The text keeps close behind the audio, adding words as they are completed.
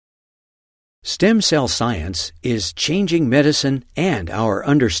Stem cell science is changing medicine and our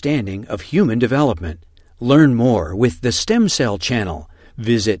understanding of human development. Learn more with the Stem Cell Channel.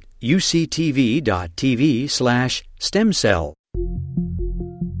 Visit uctv.tv/stemcell.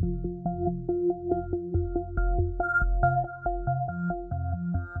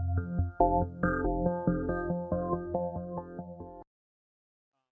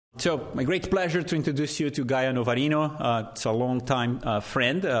 So, my great pleasure to introduce you to Gaia Navarino. It's a long-time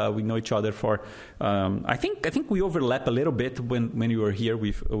friend. We know each other for, I think we overlap a little bit when you were here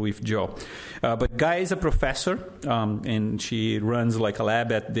with Joe. But Gaia is a professor, and she runs like a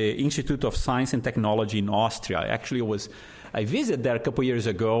lab at the Institute of Science and Technology in Austria. I visited there a couple years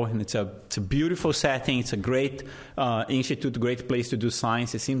ago, and it's a beautiful setting. It's a great institute, great place to do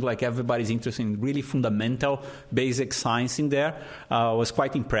science. It seems like everybody's interested in really fundamental, basic science in there. I was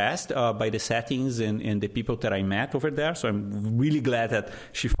quite impressed by the settings and the people that I met over there. So I'm really glad that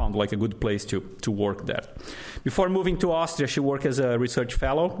she found like a good place to work there. Before moving to Austria, she worked as a research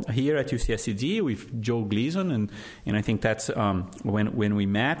fellow here at UCSD with Joe Gleason, and I think that's when we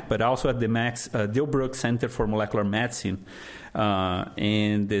met, but also at the Max Delbrück Center for Molecular Medicine.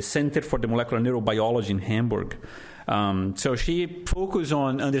 And the Center for the Molecular Neurobiology in Hamburg. So she focused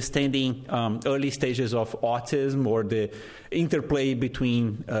on understanding early stages of autism, or the interplay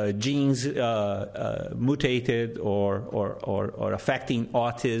between genes mutated or affecting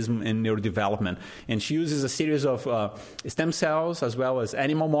autism and neurodevelopment. And she uses a series of stem cells as well as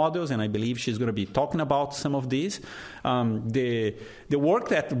animal models, and I believe she's going to be talking about some of these. The work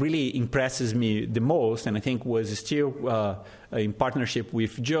that really impresses me the most, and I think was still in partnership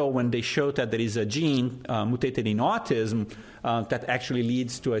with Joe, when they showed that there is a gene mutated in autism that actually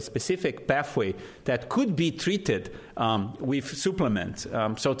leads to a specific pathway that could be treated with supplements.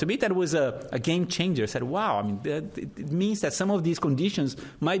 So to me, that was a game changer. I said, wow, I mean, it means that some of these conditions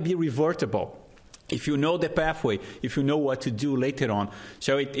might be revertible if you know the pathway, if you know what to do later on.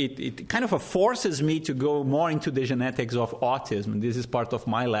 So it kind of forces me to go more into the genetics of autism. And this is part of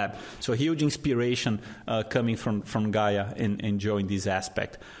my lab. So huge inspiration coming from Gaia and Joe in this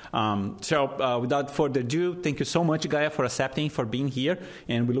aspect. So without further ado, thank you so much, Gaia, for accepting, for being here,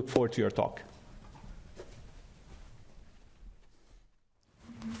 and we look forward to your talk.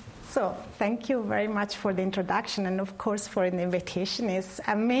 So thank you very much for the introduction, and of course for the invitation. It's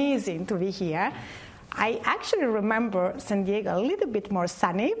amazing to be here. I actually remember San Diego a little bit more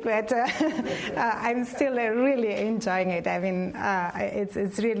sunny, but I'm still really enjoying it. I mean,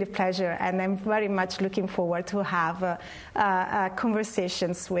 it's really a pleasure, and I'm very much looking forward to have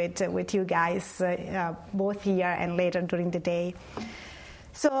conversations with you guys, both here and later during the day.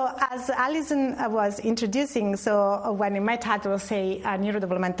 So as Alison was introducing, so when in my title say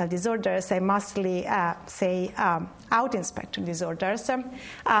neurodevelopmental disorders, I mostly say autism spectrum disorders.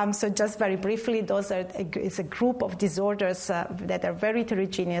 So just very briefly, it's a group of disorders that are very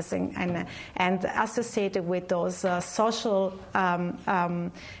heterogeneous and associated with those social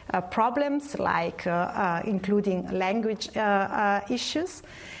problems, like including language issues,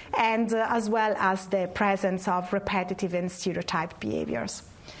 and as well as the presence of repetitive and stereotyped behaviors.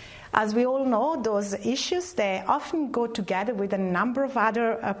 As we all know, those issues, they often go together with a number of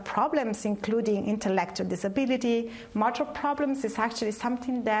other problems, including intellectual disability. Motor problems is actually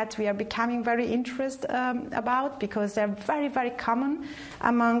something that we are becoming very interested about, because they're very, very common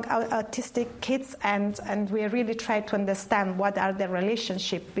among autistic kids, and we really try to understand what are the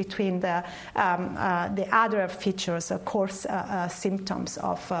relationship between the other features, of course, symptoms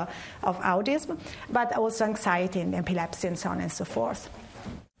of autism, but also anxiety and epilepsy and so on and so forth.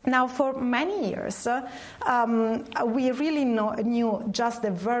 Now, for many years, we really knew just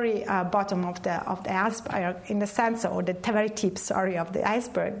the very bottom of the iceberg, in the sense, or the very tip, of the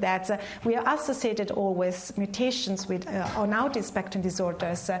iceberg, that we are associated always mutations with on autism spectrum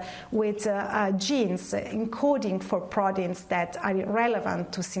disorders with genes encoding for proteins that are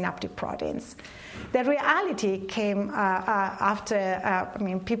relevant to synaptic proteins. The reality came after,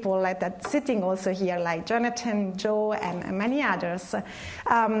 people like that sitting also here, like Jonathan, Joe, and many others,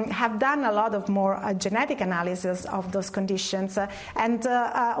 have done a lot of more genetic analysis of those conditions, and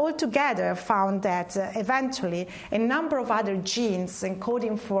altogether found that eventually a number of other genes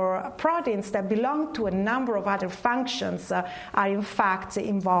encoding for proteins that belong to a number of other functions are in fact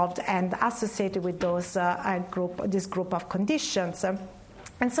involved and associated with those this group of conditions.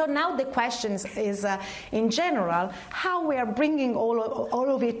 And so now the question is, in general, how we are bringing all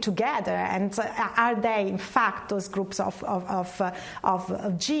of it together, and are they, in fact, those groups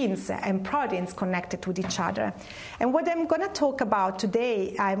of genes and proteins connected with each other? And what I'm going to talk about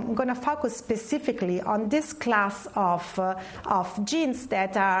today, I'm going to focus specifically on this class of genes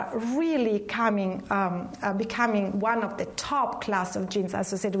that are really becoming one of the top class of genes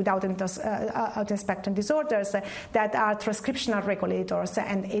associated with autism spectrum disorders that are transcriptional regulators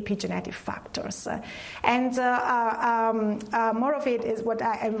and epigenetic factors. And more of it is what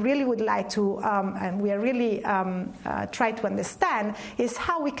I really would like to, and we are really try to understand, is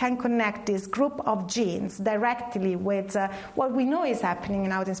how we can connect this group of genes directly with what we know is happening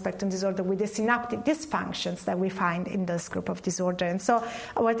in autism spectrum disorder, with the synaptic dysfunctions that we find in this group of disorder. And so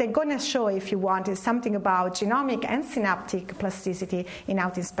what I'm going to show, if you want, is something about genomic and synaptic plasticity in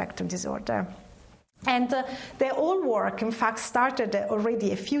autism spectrum disorder. And the whole work, in fact, started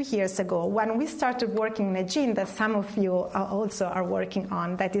already a few years ago when we started working on a gene that some of you also are working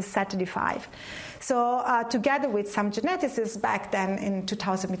on, that is SETD5. So together with some geneticists back then in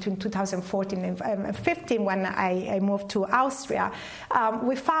between 2014 and 2015, when I moved to Austria,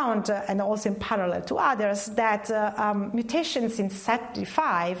 we found, and also in parallel to others, that mutations in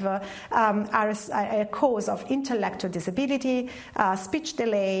SETD5 are a cause of intellectual disability, speech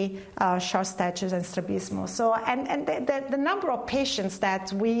delay, short stature, and strabismus. So, and the number of patients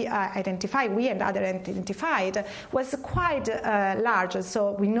that we identified, we and others identified, was quite large.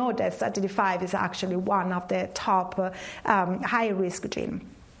 So we know that SETD5 is actually one of the top high-risk genes.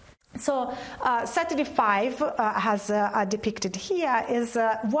 So SETD5, as depicted here,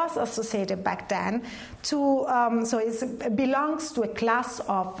 was associated back then to, so it belongs to a class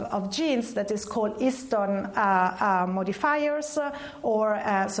of genes that is called histone modifiers, or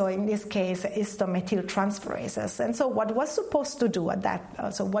so in this case, histone methyltransferases. And so what was supposed to do at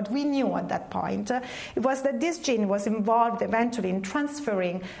that, so what we knew at that point, it was that this gene was involved eventually in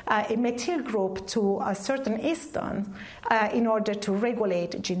transferring a methyl group to a certain histone in order to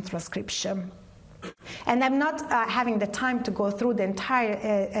regulate gene transcription. And I'm not having the time to go through the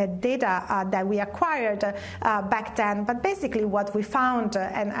entire data that we acquired back then, but basically what we found,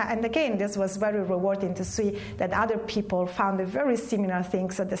 and again, this was very rewarding to see that other people found very similar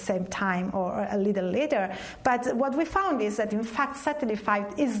things at the same time or a little later. But what we found is that, in fact,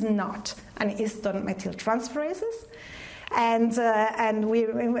 SETD5 is not an histone methyltransferases. And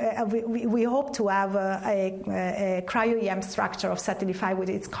we hope to have a cryo-EM structure of SETD5 with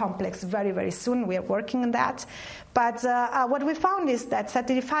its complex very, very soon. We are working on that. But what we found is that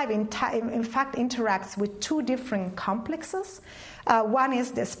SETD5 in fact interacts with two different complexes. One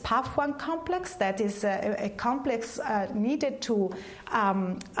is this PAF1 complex, that is a complex needed to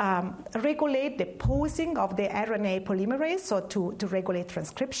regulate the posing of the RNA polymerase, so to regulate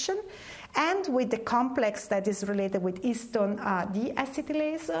transcription, and with the complex that is related with histone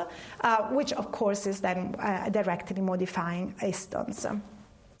deacetylase, which of course is then directly modifying histones.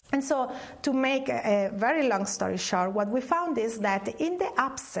 And so, to make a very long story short, what we found is that in the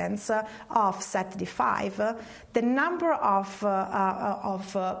absence of SETD5, the number of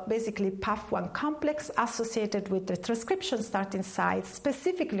basically PAF1 complex associated with the transcription starting sites,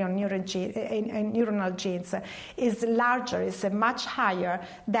 specifically on neuronal genes, is larger, is much higher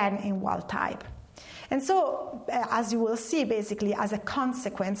than in wild type. And so, as you will see, basically, as a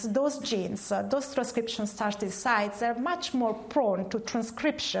consequence, those genes, those transcription starting sites, are much more prone to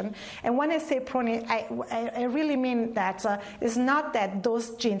transcription. And when I say prone, I really mean that it's not that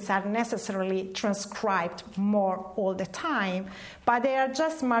those genes are necessarily transcribed more all the time, but they are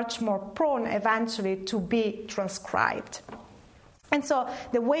just much more prone eventually to be transcribed. And so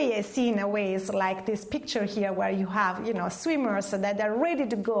the way I see in a way is like this picture here where you have, swimmers that are ready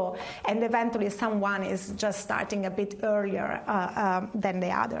to go, and eventually someone is just starting a bit earlier than the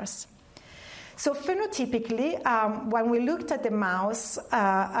others. So phenotypically, when we looked at the mouse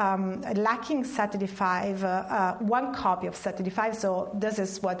lacking SETD5, one copy of SETD5, so this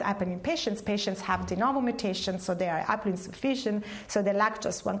is what happened in patients. Patients have de novo mutations, so they are haploinsufficient, so they lack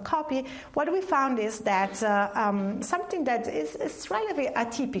just one copy. What we found is that something that is relatively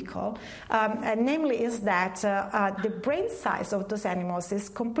atypical, namely is that the brain size of those animals is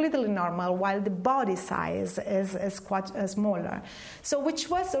completely normal, while the body size is quite smaller. So which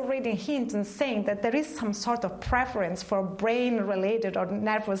was already a hint in saying that there is some sort of preference for brain-related or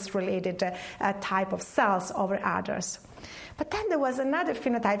nervous-related type of cells over others. But then there was another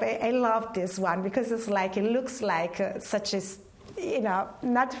phenotype. I love this one because it looks like such a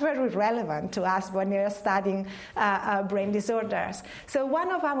not very relevant to us when you're studying brain disorders. So one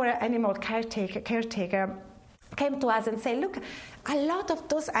of our animal caretaker came to us and said, look, a lot of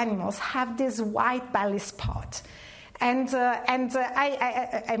those animals have this white belly spot. And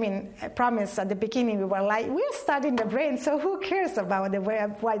I mean, I promise at the beginning we were like, we're studying the brain, so who cares about the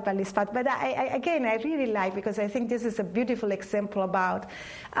white belly spot? But I really like, because I think this is a beautiful example about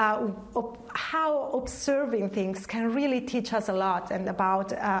how observing things can really teach us a lot, and about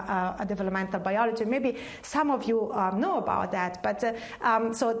developmental biology. Maybe some of you know about that. But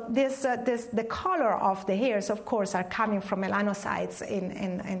so the color of the hairs, of course, are coming from melanocytes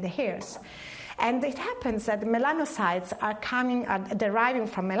in the hairs. And it happens that melanocytes are deriving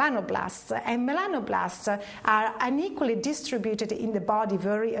from melanoblasts, and melanoblasts are unequally distributed in the body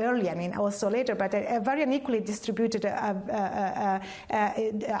very early, I mean also later, but very unequally distributed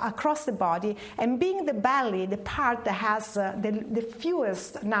across the body, and being the belly, the part that has the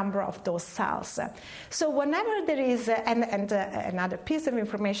fewest number of those cells. So whenever there is, another piece of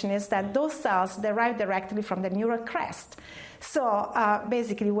information is that those cells derive directly from the neural crest. So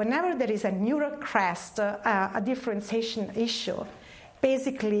basically, whenever there is a neural crest, a differentiation issue,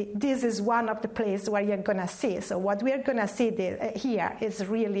 basically this is one of the places where you're going to see. So what we are going to see here is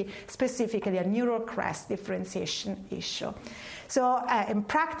really specifically a neural crest differentiation issue. So and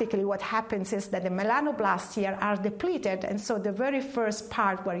practically what happens is that the melanoblasts here are depleted, and so the very first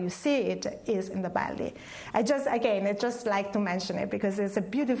part where you see it is in the belly. I just like to mention it because it's a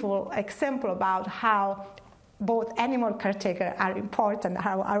beautiful example about how both animal caretakers are important,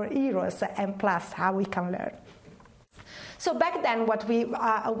 how our heroes, and plus how we can learn. So back then, what we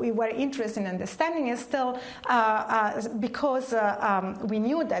were interested in understanding is still because we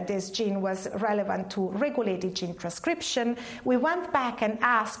knew that this gene was relevant to regulated gene transcription. We went back and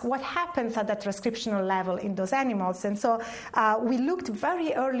asked what happens at the transcriptional level in those animals. And so we looked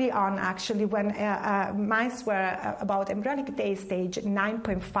very early on, actually, when mice were about embryonic day stage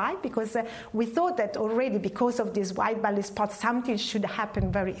 9.5, because we thought that already because of this white belly spot, something should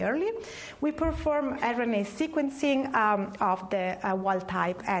happen very early. We performed RNA sequencing of the wild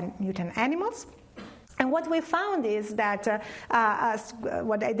type and mutant animals. And what we found is that,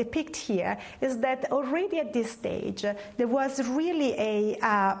 what I depict here, is that already at this stage, there was really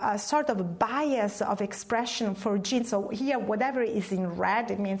a sort of bias of expression for genes. So here, whatever is in red,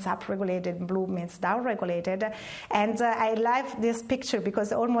 it means upregulated, blue means downregulated. And I love this picture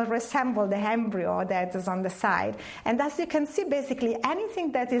because it almost resembles the embryo that is on the side. And as you can see, basically,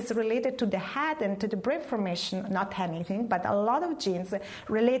 anything that is related to the head and to the brain formation, not anything, but a lot of genes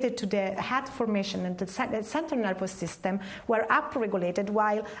related to the head formation and the central nervous system were upregulated,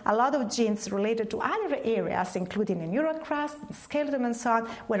 while a lot of genes related to other areas, including the neural crest, skeleton, and so on,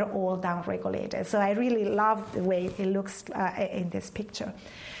 were all downregulated. So I really love the way it looks in this picture.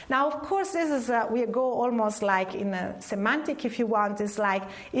 Now, of course, this is we go almost like in a semantic, if you want. It's like,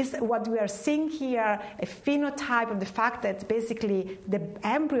 is what we are seeing here a phenotype of the fact that basically the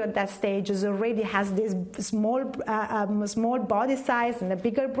embryo at that stage already has this small body size and a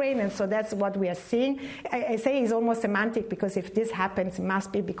bigger brain, and so that's what we are seeing. I say it's almost semantic because if this happens, it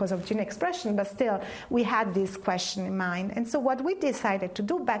must be because of gene expression, but still, we had this question in mind. And so what we decided to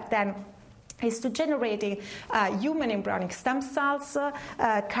do back then is to generating human embryonic stem cells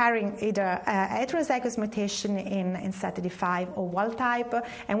carrying either heterozygous mutation in SETD5 or wild type,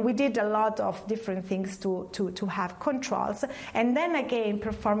 and we did a lot of different things to have controls, and then again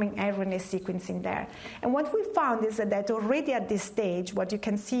performing RNA sequencing there. And what we found is that already at this stage, what you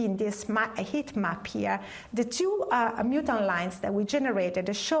can see in this heat map here, the two mutant lines that we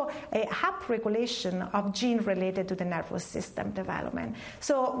generated show a upregulation of gene related to the nervous system development.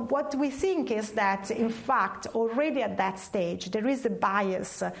 So what we think is that, in fact, already at that stage, there is a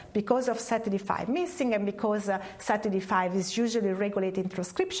bias because of SETD5 missing, and because SETD5 is usually regulating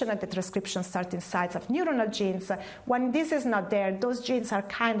transcription at the transcription starting sites of neuronal genes. When this is not there, those genes are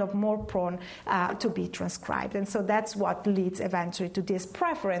kind of more prone to be transcribed. And so that's what leads eventually to this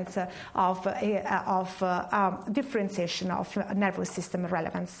preference of differentiation of nervous system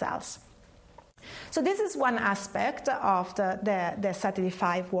relevant cells. So this is one aspect of the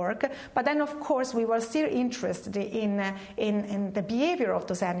SETD5 work, but then of course we were still interested in the behavior of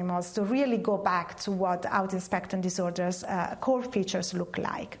those animals to really go back to what autism spectrum disorders core features look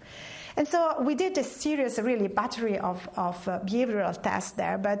like. And so we did a series, really battery of behavioral tests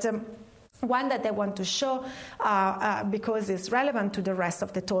there, but one that I want to show, because it's relevant to the rest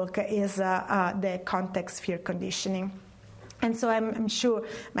of the talk, is the context fear conditioning. And so I'm sure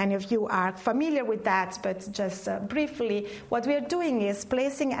many of you are familiar with that, but just briefly, what we are doing is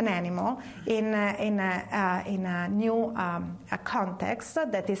placing an animal in a new context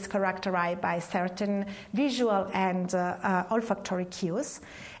that is characterized by certain visual and olfactory cues.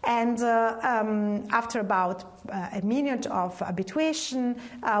 And after about a minute of habituation,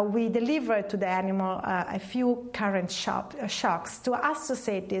 we deliver to the animal a few current shocks to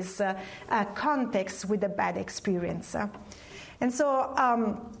associate this context with a bad experience. And so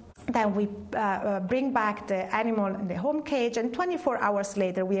then we bring back the animal in the home cage, and 24 hours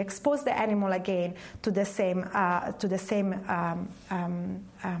later we expose the animal again to the same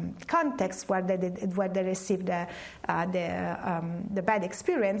context where they received the bad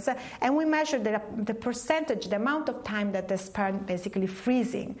experience, and we measure the percentage, the amount of time that they spent basically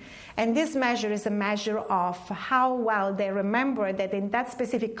freezing. And this measure is a measure of how well they remember that in that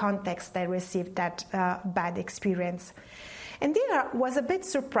specific context they received that bad experience. And there was a bit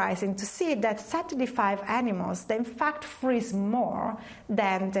surprising to see that SATD5 animals, they in fact freeze more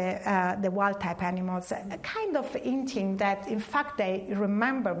than the wild-type animals, kind of hinting that in fact they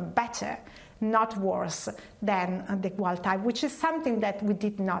remember better, not worse, than the wild-type, which is something that we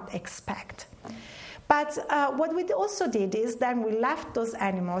did not expect. But what we also did is then we left those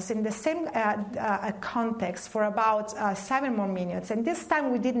animals in the same context for about 7 more minutes, and this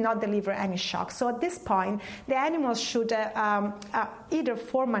time we did not deliver any shock. So at this point, the animals should either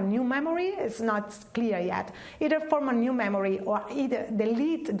form a new memory, it's not clear yet, either form a new memory or either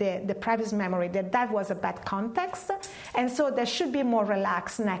delete the previous memory that was a bad context, and so they should be more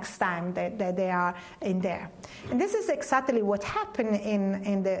relaxed next time that they are in there. And this is exactly what happened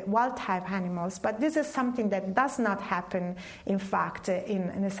in the wild-type animals, but this is something that does not happen, in fact,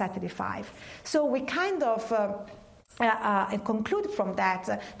 in the SATD5. So we kind of conclude from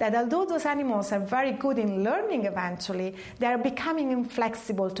that although those animals are very good in learning eventually, they are becoming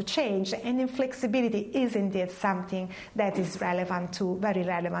inflexible to change, and inflexibility is indeed something that is very relevant to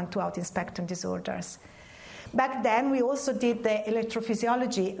autism spectrum disorders. Back then, we also did the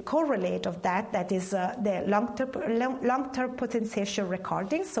electrophysiology correlate of that is the long-term potentiation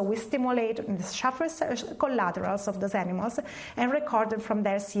recording. So we stimulate the Schaffer collaterals of those animals and record them from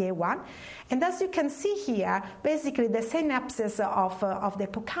their CA1. And as you can see here, basically the synapses of the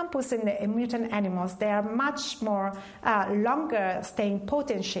hippocampus in the mutant animals, they are much more longer staying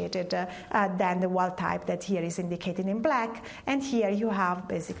potentiated than the wild type that here is indicated in black. And here you have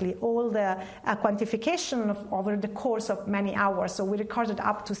basically all the quantification over the course of many hours. So we recorded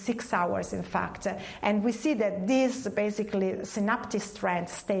up to 6 hours, in fact. And we see that these basically synaptic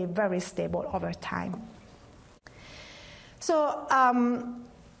strands stay very stable over time. So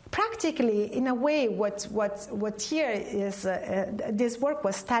practically, in a way, what here is this work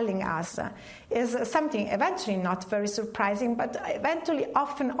was telling us is something eventually not very surprising, but eventually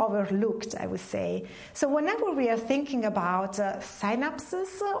often overlooked, I would say. So whenever we are thinking about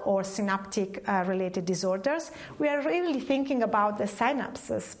synapses or synaptic related disorders, we are really thinking about the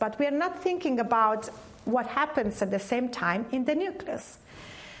synapses, but we are not thinking about what happens at the same time in the nucleus.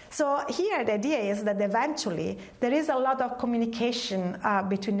 So here the idea is that eventually there is a lot of communication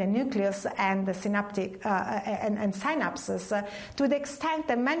between the nucleus and the synaptic and synapses to the extent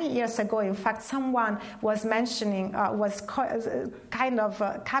that many years ago, in fact, someone was mentioning, kind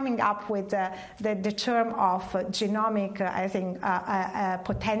of coming up with the term of genomic, I think,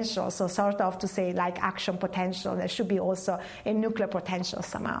 potential, so sort of to say like action potential. There should be also a nuclear potential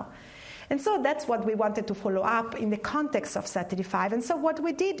somehow. And so that's what we wanted to follow up in the context of SATD5. And so what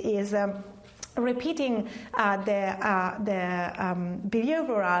we did is repeating the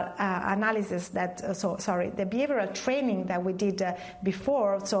behavioral analysis the behavioral training that we did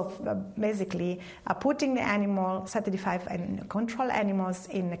before. So basically putting the animal, SATD5 and control animals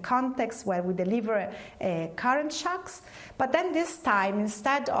in the context where we deliver current shocks. But then this time,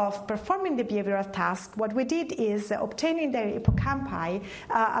 instead of performing the behavioral task, what we did is obtaining the hippocampi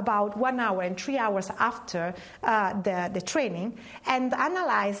about 1 hour and 3 hours after the training and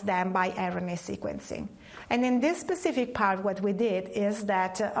analyze them by RNA sequencing. And in this specific part, what we did is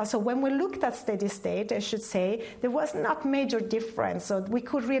that, so when we looked at steady state, I should say, there was not major difference. So we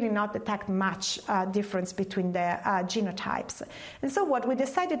could really not detect much difference between the genotypes. And so what we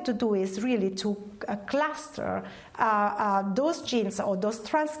decided to do is really to cluster those genes or those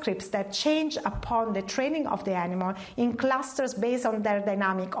transcripts that change upon the training of the animal in clusters based on their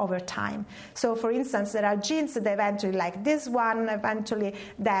dynamic over time. So for instance, there are genes that eventually, like this one, eventually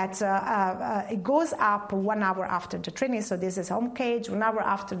that it goes up up 1 hour after the training. So this is home cage. 1 hour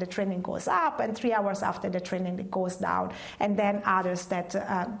after the training goes up, and 3 hours after the training it goes down. And then others that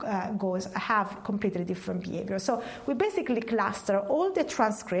have completely different behavior. So we basically cluster all the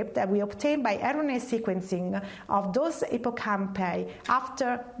transcript that we obtain by RNA sequencing of those hippocampi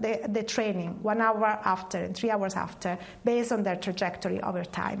after the training, 1 hour after and 3 hours after, based on their trajectory over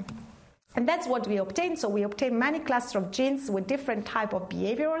time. And that's what we obtain. So we obtain many clusters of genes with different type of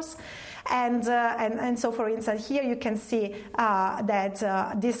behaviors. And so, for instance, here you can see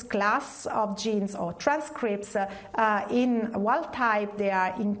that this class of genes or transcripts in wild type, they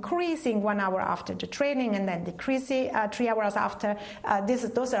are increasing 1 hour after the training and then decreasing 3 hours after.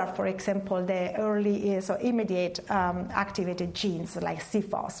 Those are, for example, the early, so immediate activated genes like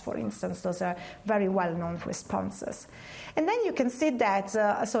CFOS, for instance. Those are very well-known responses. And then you can see that,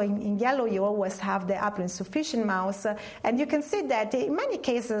 so in yellow you always have the haploinsufficient mouse, and you can see that in many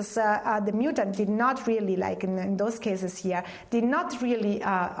cases the mutant did not really, like in those cases here, did not really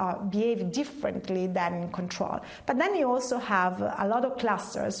behave differently than in control. But then you also have a lot of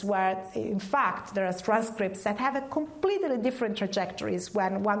clusters where, in fact, there are transcripts that have a completely different trajectories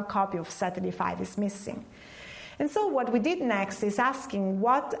when one copy of SATD5 is missing. And so what we did next is asking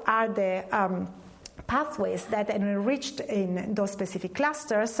what are the pathways that are enriched in those specific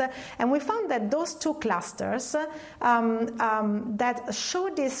clusters, and we found that those two clusters that show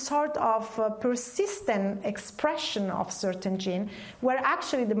this sort of persistent expression of certain gene were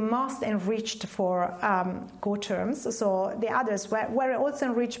actually the most enriched for co-terms. So the others were also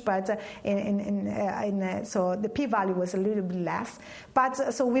enriched, but so the p-value was a little bit less.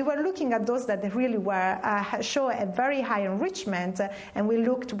 But so we were looking at those that really were show a very high enrichment, and we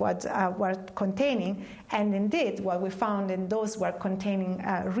looked what were containing. And indeed, what we found in those were containing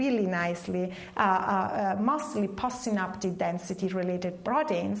really nicely, mostly postsynaptic density-related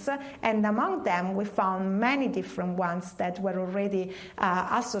proteins, and among them we found many different ones that were already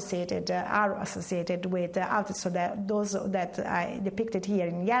are associated with autism. So that those that I depicted here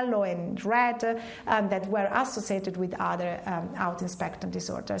in yellow and red that were associated with other autism spectrum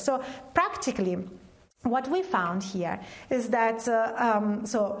disorders. So practically, what we found here is that,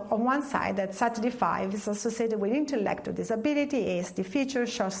 so on one side, that SATD5 is associated with intellectual disability, ASD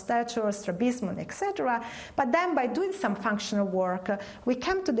features, short stature, strabismus, etc. But then by doing some functional work, we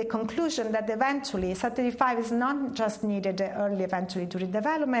came to the conclusion that eventually SATD5 is not just needed early, eventually during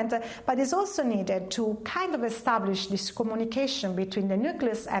development, but is also needed to kind of establish this communication between the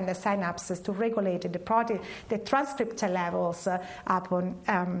nucleus and the synapses to regulate the protein, the transcript levels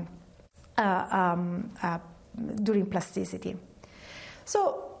upon during plasticity.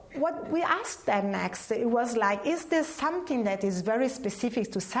 So what we asked them next, it was like, is this something that is very specific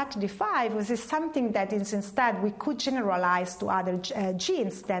to SATD5? Was this something that is instead we could generalize to other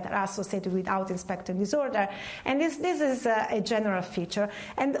genes that are associated with autism spectrum disorder? And this is a general feature.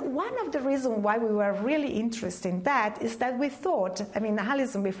 And one of the reasons why we were really interested in that is that we thought, I mean,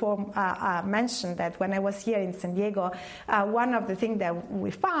 Alison before mentioned that when I was here in San Diego, one of the things that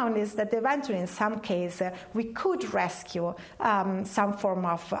we found is that eventually in some cases we could rescue some form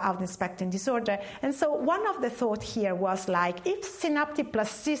of autism spectrum disorder. And so one of the thought here was like, if synaptic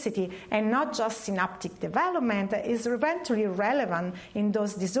plasticity and not just synaptic development is eventually relevant in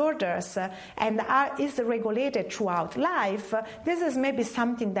those disorders and is regulated throughout life, this is maybe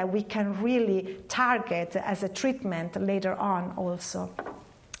something that we can really target as a treatment later on also.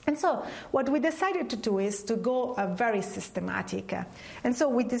 And so what we decided to do is to go very systematic. And so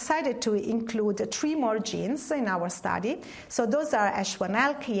we decided to include 3 more genes in our study. So those are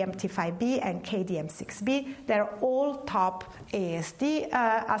H1L, KMT5B, and KDM6B. They're all top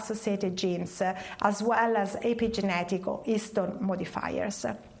ASD-associated genes, as well as epigenetic or histone modifiers.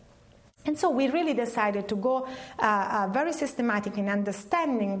 And so we really decided to go very systematic in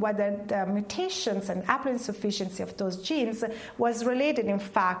understanding whether the mutations and haploinsufficiency of those genes was related, in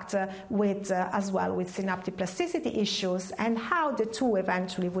fact, with as well with synaptic plasticity issues and how the two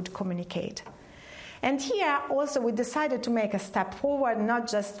eventually would communicate. And here also we decided to make a step forward, not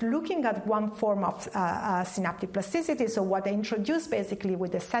just looking at one form of synaptic plasticity. So what I introduced basically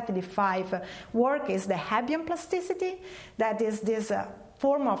with the SATD5 work is the Hebbian plasticity, that is this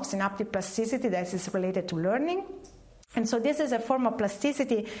form of synaptic plasticity that is related to learning. And so this is a form of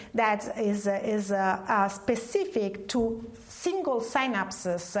plasticity that is specific to single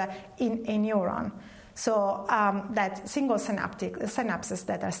synapses in a neuron. So that single synapses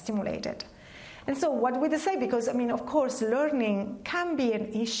that are stimulated. And so what we decide, because, of course, learning can be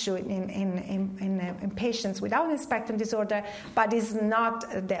an issue in patients with autism spectrum disorder, but is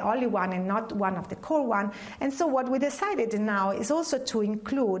not the only one and not one of the core one. And so what we decided now is also to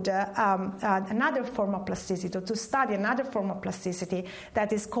include another form of plasticity, or to study another form of plasticity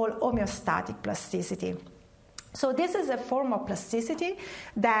that is called homeostatic plasticity. So this is a form of plasticity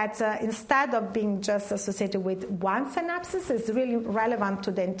that instead of being just associated with one synapses, is really relevant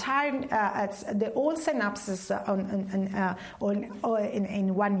to the entire, the whole synapses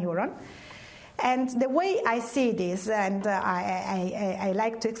in one neuron. And the way I see this, and I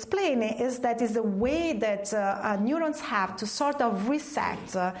like to explain it, is that is a way that neurons have to sort of reset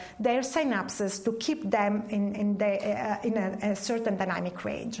their synapses to keep them in a certain dynamic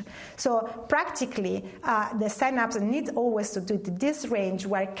range. So practically, the synapse needs always to do this range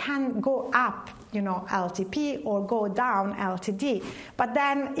where it can go up, LTP, or go down LTD. But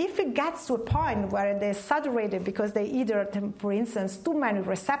then if it gets to a point where they're saturated because they either, for instance, too many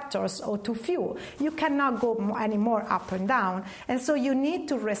receptors or too few, you cannot go any more up and down. And so you need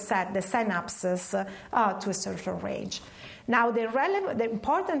to reset the synapses to a certain range. Now, the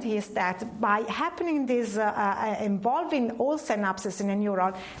important is that by happening this, involving all synapses in a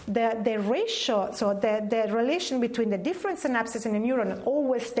neuron, the ratio, so the relation between the different synapses in a neuron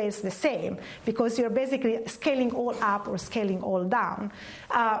always stays the same, because you're basically scaling all up or scaling all down.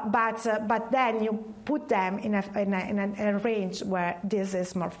 But then you put them in a range where this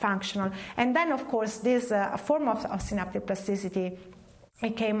is more functional. And then, of course, this form of synaptic plasticity,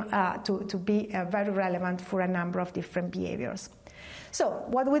 it came to be very relevant for a number of different behaviors. So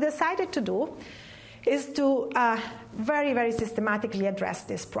what we decided to do is to very, very systematically address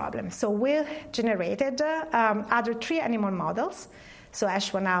this problem. So we generated other 3 animal models. So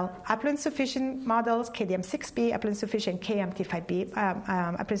H1L haploinsufficient models, KDM6B haploinsufficient, KMT5B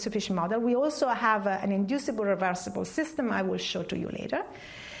haploinsufficient model. We also have an inducible reversible system I will show to you later.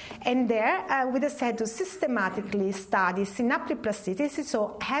 And there, we decided to systematically study synaptic plasticity,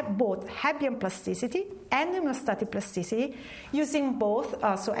 so both Hebbian plasticity and homeostatic plasticity, using both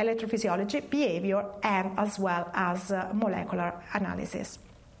so electrophysiology, behavior, and as well as molecular analysis.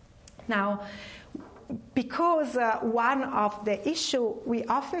 Now, because one of the issues we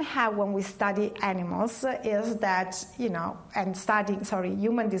often have when we study animals is that, and studying,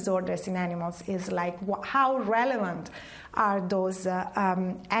 human disorders in animals is like how relevant are those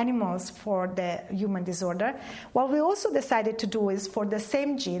animals for the human disorder. What we also decided to do is for the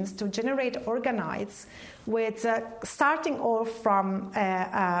same genes to generate organoids with starting off from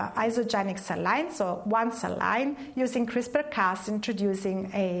isogenic cell line, so one cell line, using CRISPR-Cas,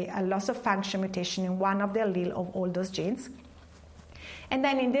 introducing a loss of function mutation in one of the allele of all those genes. And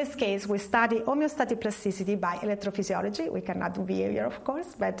then in this case, we study homeostatic plasticity by electrophysiology. We cannot do behavior, of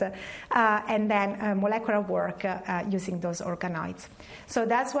course, but and then molecular work using those organoids. So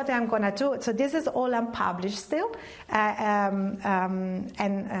that's what I'm going to do. So this is all unpublished still, and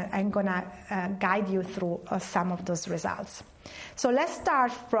I'm going to guide you through some of those results. So let's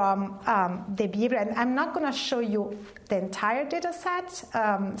start from the behavior, and I'm not going to show you the entire data set.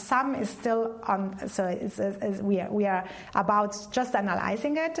 Some is still on, so we are about just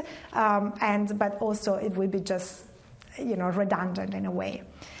analyzing it, but also it will be just redundant in a way.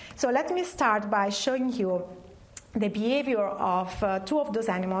 So let me start by showing you the behavior of 2 of those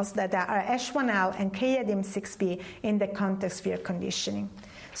animals that are H1L and KDM6B in the context field conditioning.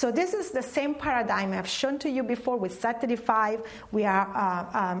 So this is the same paradigm I've shown to you before with SET35. We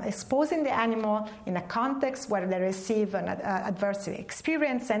are exposing the animal in a context where they receive an adverse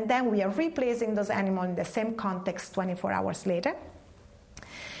experience, and then we are replacing those animals in the same context 24 hours later.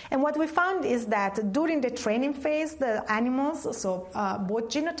 And what we found is that during the training phase, the animals, so both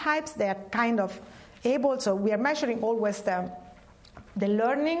genotypes, they are kind of able, so we are measuring always the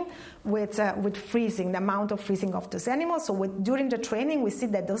learning with freezing, the amount of freezing of those animals. So during the training, we see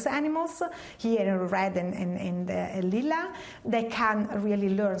that those animals, here in red and in the lila, they can really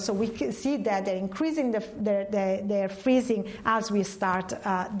learn. So we can see that they're increasing their freezing as we start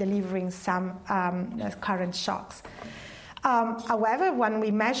delivering some current shocks. However, when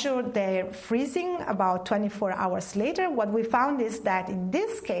we measure their freezing about 24 hours later, what we found is that in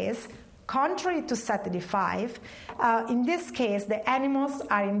this case, contrary to SET35, in this case, the animals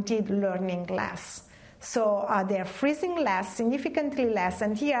are indeed learning less. So they're freezing less, significantly less.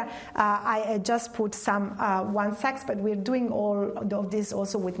 And here I just put some one sex, but we're doing all of this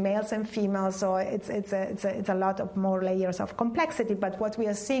also with males and females. So it's a lot of more layers of complexity. But what we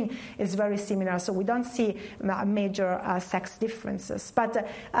are seeing is very similar. So we don't see major sex differences. But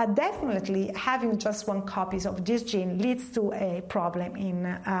definitely having just one copy of this gene leads to a problem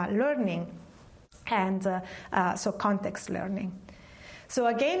in learning. and so context learning. So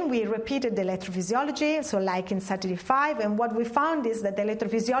again, we repeated the electrophysiology, so like in Saturday 5, and what we found is that the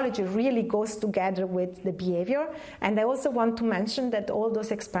electrophysiology really goes together with the behavior. And I also want to mention that all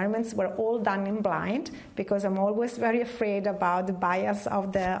those experiments were all done in blind, because I'm always very afraid about the bias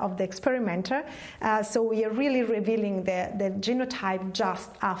of the experimenter. So we are really revealing the genotype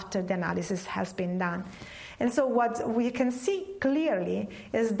just after the analysis has been done. And so what we can see clearly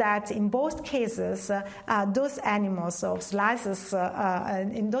is that in both cases, those animals of slices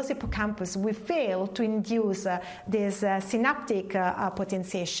in those hippocampus, we fail to induce this synaptic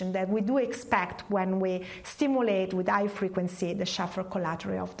potentiation that we do expect when we stimulate with high frequency the Schaffer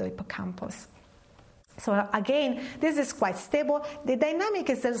collateral of the hippocampus. So again, this is quite stable. The dynamic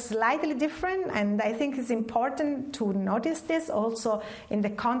is slightly different, and I think it's important to notice this also in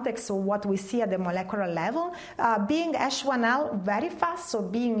the context of what we see at the molecular level. Being H1L very fast, so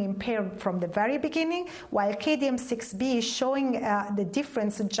being impaired from the very beginning, while KDM6B is showing the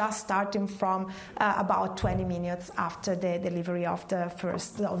difference just starting from about 20 minutes after the delivery of the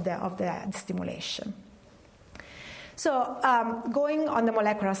first of the stimulation. So going on the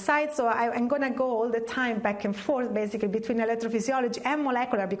molecular side, so I'm going to go all the time back and forth basically between electrophysiology and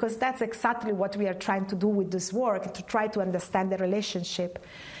molecular, because that's exactly what we are trying to do with this work, to try to understand the relationship.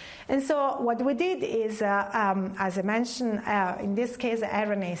 And so what we did is, as I mentioned, in this case,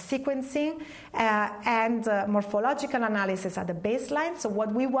 RNA sequencing and morphological analysis at the baseline. So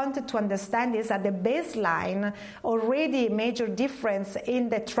what we wanted to understand is at the baseline already major difference in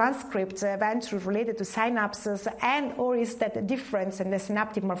the transcripts eventually related to synapses, and or is that a difference in the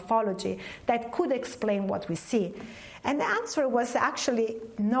synaptic morphology that could explain what we see? And the answer was actually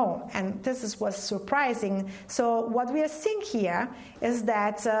no, and this was surprising. So what we are seeing here is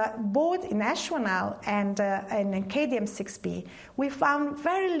that both in H1L and in KDM6B, we found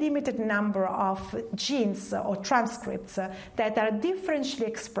very limited number of genes or transcripts that are differentially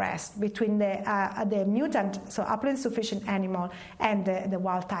expressed between the mutant, so haploinsufficient animal, and the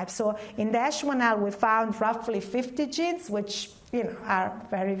wild type. So in the H1L, we found roughly 50 genes, which are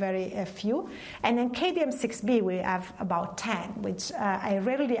very, very few. And in KDM6B, we have about 10, which I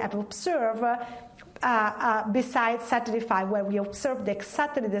rarely have observed, besides Saturday 5, where we observed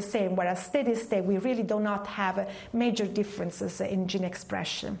exactly the same, whereas steady state, we really do not have major differences in gene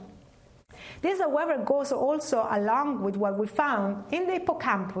expression. This, however, goes also along with what we found in the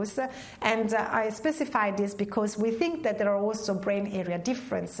hippocampus, and I specify this because we think that there are also brain area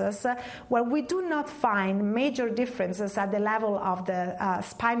differences where we do not find major differences at the level of the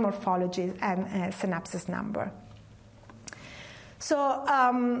spine morphology and synapses number. So,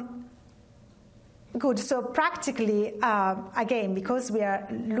 good. So practically, again, because we are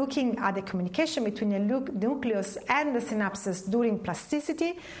looking at the communication between the nucleus and the synapses during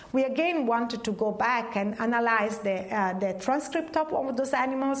plasticity, we again wanted to go back and analyze the transcript of those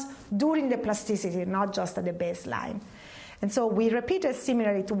animals during the plasticity, not just at the baseline. And so we repeated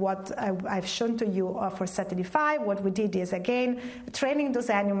similarly to what I've shown to you for Saturday 5. What we did is, again, training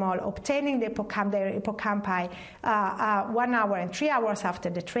those animals, obtaining their hippocampi 1 hour and 3 hours after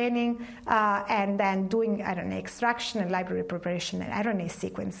the training, and then doing RNA extraction and library preparation and RNA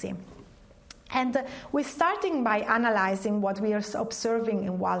sequencing. And we're starting by analyzing what we are observing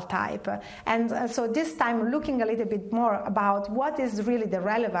in wild type. And so this time looking a little bit more about what is really the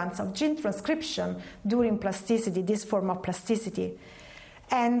relevance of gene transcription during plasticity, this form of plasticity.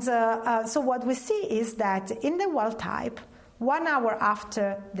 And so what we see is that in the wild type, 1 hour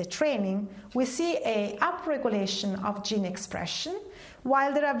after the training, we see a upregulation of gene expression,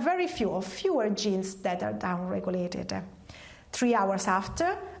 while there are very few or fewer genes that are downregulated. 3 hours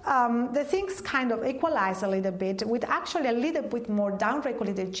after, the things kind of equalize a little bit, with actually a little bit more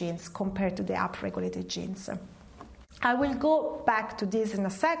downregulated genes compared to the upregulated genes. I will go back to this in a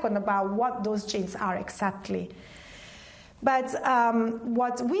second about what those genes are exactly. But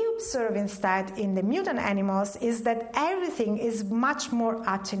what we observe instead in the mutant animals is that everything is much more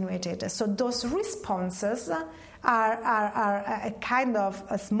attenuated. So those responses are kind of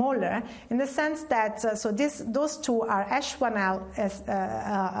smaller in the sense that those two are H1L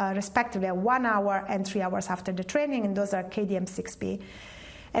respectively 1 hour and 3 hours after the training, and those are KDM6B.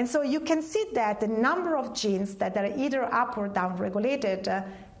 And so you can see that the number of genes that are either up or down regulated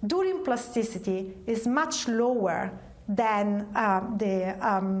during plasticity is much lower than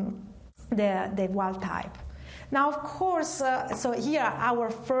the wild type. Now, of course, so here our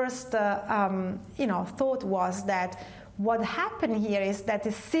first, thought was that what happened here is that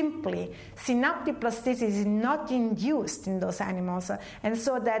is simply synaptic plasticity is not induced in those animals, and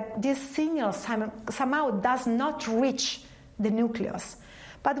so that this signal somehow does not reach the nucleus.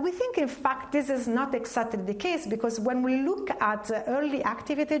 But we think, in fact, this is not exactly the case, because when we look at early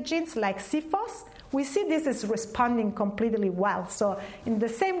activated genes like CFOS, we see this is responding completely well. So in the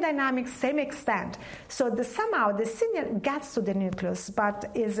same dynamics, same extent. So somehow the signal gets to the nucleus, but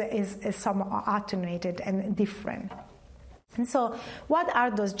is somewhat attenuated and different. And so what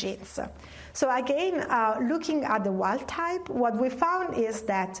are those genes? So again, looking at the wild type, what we found is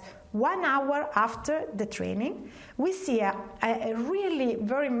that 1 hour after the training, we see a really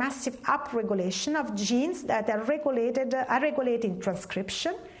very massive upregulation of genes that are regulating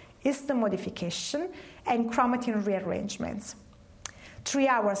transcription, histone modification, and chromatin rearrangements. 3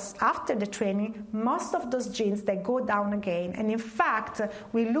 hours after the training, most of those genes, they go down again. And in fact,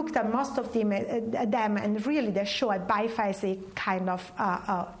 we looked at most of them and really they show a biphasic kind of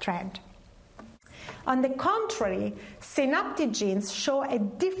trend. On the contrary, synaptic genes show a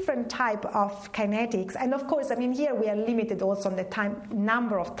different type of kinetics. And of course, I mean, here we are limited also on the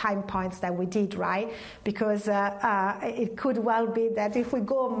number of time points that we did, right? Because it could well be that if we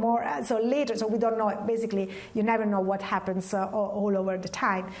go more, later, so we don't know, basically, you never know what happens all over the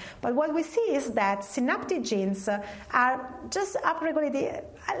time. But what we see is that synaptic genes are just upregulated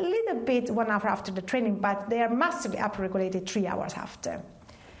a little bit 1 hour after the training, but they are massively upregulated 3 hours after.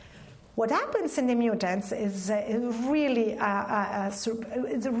 What happens in the mutants is really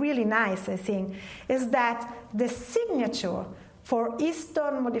nice, I think, is that the signature for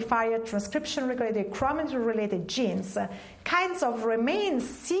histone modifier, transcription-regulated, chromatin-related genes kinds of remain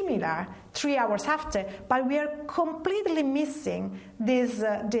similar 3 hours after, but we are completely missing this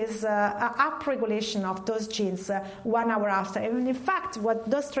upregulation of those genes 1 hour after. And in fact, what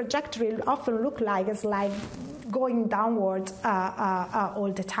those trajectories often look like is like going downward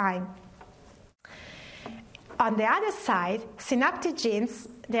all the time. On the other side, synaptic genes,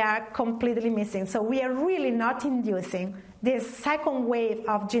 they are completely missing. So we are really not inducing this second wave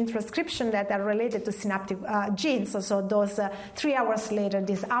of gene transcription that are related to synaptic genes. So those 3 hours later,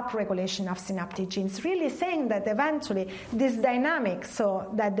 this upregulation of synaptic genes, really saying that eventually this dynamic, so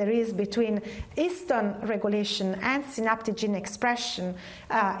that there is between histone regulation and synaptic gene expression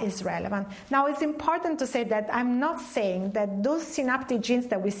is relevant. Now, it's important to say that I'm not saying that those synaptic genes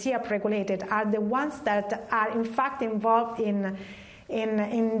that we see upregulated are the ones that are in fact involved in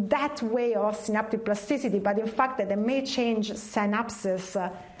that way of synaptic plasticity, but in fact that they may change synapses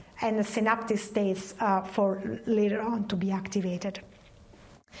and synaptic states for later on to be activated.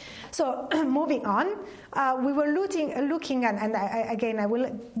 So moving on, we were looking at, and again I will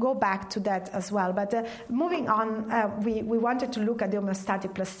go back to that as well, but moving on, we wanted to look at the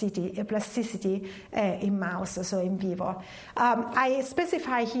homeostatic plasticity in mouse, so in vivo. I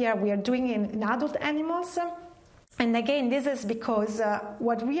specify here we are doing in adult animals. And again, this is because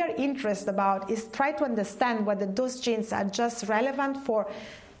what we are interested about is try to understand whether those genes are just relevant for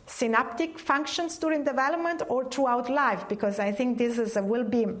synaptic functions during development or throughout life, because I think this will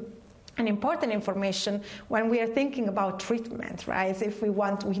be an important information when we are thinking about treatment, right? If we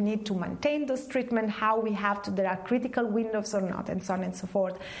need to maintain this treatment, how we have to, there are critical windows or not, and so on and so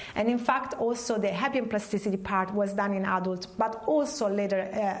forth. And in fact, also the Hebbian plasticity part was done in adults, but also later,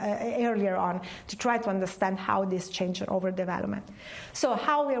 earlier on, to try to understand how this changes over development. So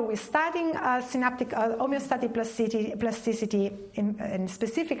how are we studying synaptic homeostatic plasticity, and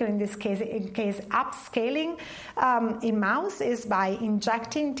specifically in this case, upscaling in mouse is by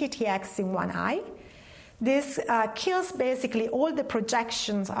injecting TTX in one eye. This kills basically all the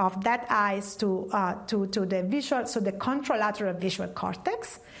projections of that eyes to the visual, so the contralateral visual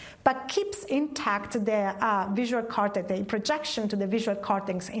cortex, but keeps intact the visual cortex, the projection to the visual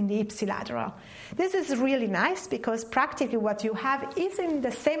cortex in the ipsilateral. This is really nice because practically what you have is in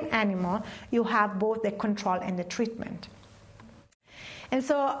the same animal, you have both the control and the treatment. And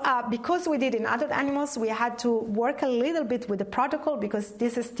so because we did in adult animals, we had to work a little bit with the protocol, because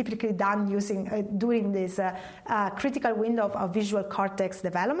this is typically done during this critical window of visual cortex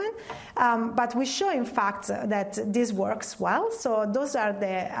development. But we show, in fact, that this works well. So those are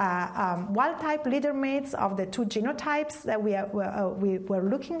the wild-type leader mates of the two genotypes that we were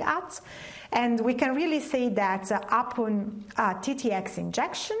looking at. And we can really say that upon TTX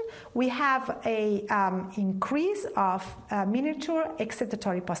injection, we have a increase of miniature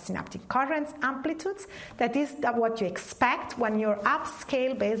excitatory postsynaptic currents amplitudes. That is what you expect when you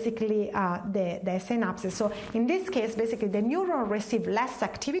upscale basically the synapses. So in this case, basically the neuron receive less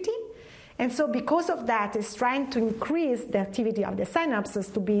activity. And so because of that, it's trying to increase the activity of the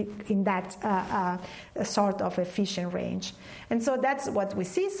synapses to be in that sort of efficient range. And so that's what we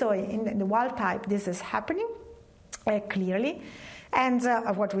see. So in the wild type, this is happening clearly. And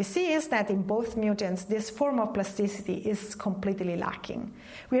what we see is that in both mutants, this form of plasticity is completely lacking.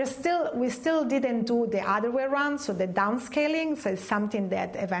 We still didn't do the other way around, so the downscaling, so it's something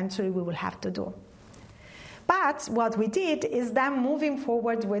that eventually we will have to do. But what we did is then moving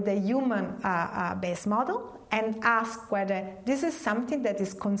forward with a human-based model and ask whether this is something that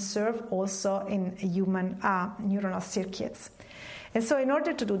is conserved also in human neuronal circuits. And so in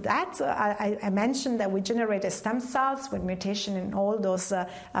order to do that, I mentioned that we generated stem cells with mutation in all those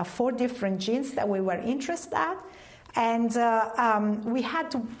 4 different genes that we were interested at. And we had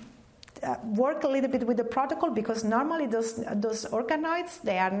to work a little bit with the protocol because normally those organoids,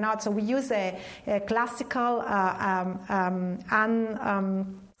 they are not. So we use a classical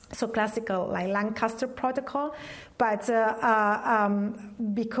classical like Lancaster protocol, but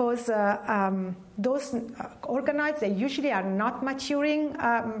because those organoids, they usually are not maturing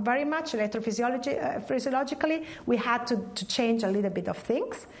very much electrophysiologically, we had to change a little bit of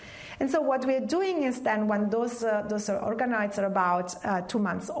things. And so what we're doing is then when those organoids are about 2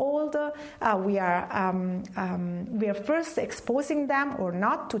 months old, we are first exposing them or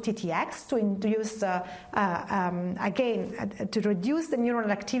not to TTX to induce, again, to reduce the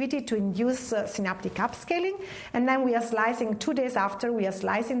neuronal activity, to induce synaptic upscaling. And then we are slicing, 2 days after, we are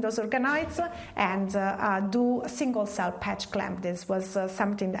slicing those organoids and do a single cell patch clamp. This was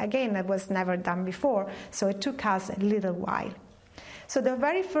something, again, that was never done before, so it took us a little while. So the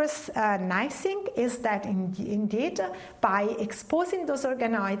very first nice thing is that indeed, by exposing those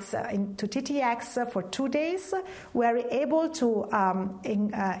organoids to TTX for 2 days, we're able to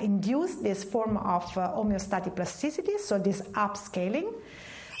induce this form of homeostatic plasticity, so this upscaling.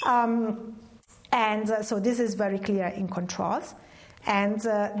 And so this is very clear in controls. And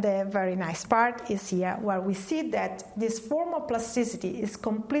the very nice part is here where we see that this form of plasticity is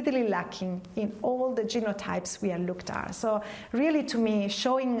completely lacking in all the genotypes we are looked at. So really, to me,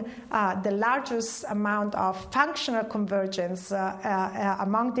 showing the largest amount of functional convergence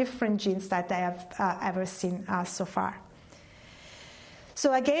among different genes that I have ever seen so far.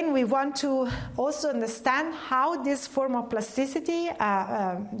 So again, we want to also understand how this form of plasticity,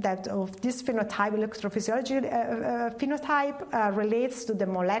 that of this phenotype, electrophysiology phenotype, relates to the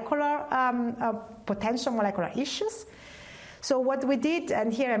molecular, potential molecular issues. So what we did,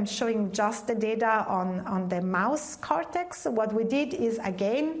 and here I'm showing just the data on the mouse cortex, what we did is,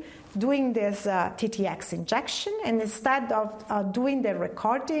 again, doing this TTX injection, and instead of doing the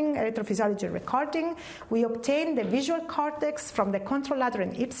recording, electrophysiology recording, we obtained the visual cortex from the contralateral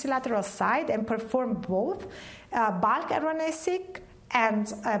and ipsilateral side and performed both bulk RNA-seq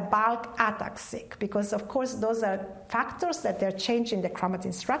and bulk ATAC-seq, because of course those are factors that they're changing the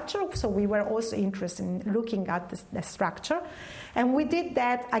chromatin structure, so we were also interested in looking at the structure. And we did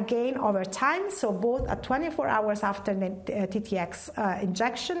that again over time, so both at 24 hours after the TTX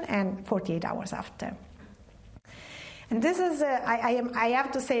injection and 48 hours after. And this is, I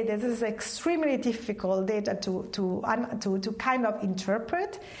have to say, this is extremely difficult data to kind of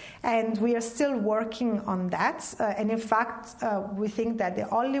interpret, and we are still working on that. And in fact, we think that the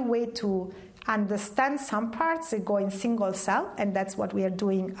only way to understand some parts is go in single cell, and that's what we are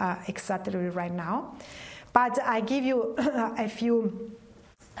doing exactly right now. But I give you a few,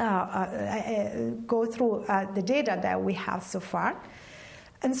 go through the data that we have so far.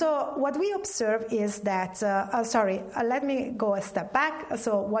 And so what we observe is that, let me go a step back.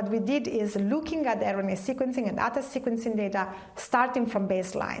 So what we did is looking at RNA sequencing and data sequencing data starting from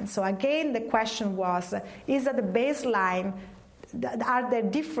baseline. So again, the question was, is at the baseline, are there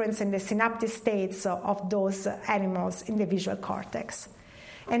differences in the synaptic states of those animals in the visual cortex?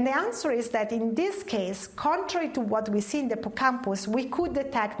 And the answer is that in this case, contrary to what we see in the hippocampus, we could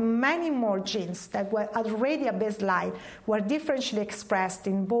detect many more genes that were already at baseline, were differentially expressed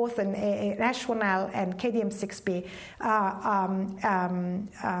in both an H1L and KDM6B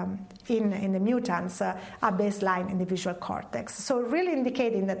in the mutants at baseline in the visual cortex. So really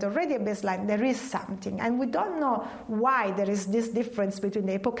indicating that already at baseline there is something. And we don't know why there is this difference between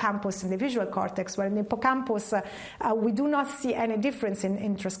the hippocampus and the visual cortex, where in the hippocampus we do not see any difference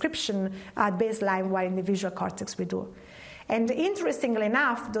in transcription at baseline, while in the visual cortex we do. And interestingly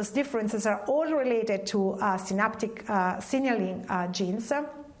enough, those differences are all related to synaptic signaling genes.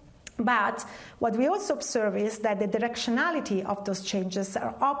 But what we also observe is that the directionality of those changes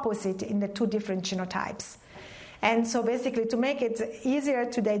are opposite in the two different genotypes. And so basically, to make it easier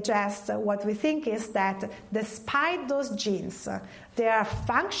to digest, what we think is that despite those genes, they are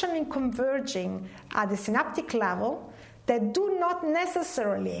functioning converging at the synaptic level, that do not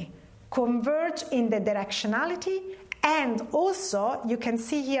necessarily converge in the directionality And also, you can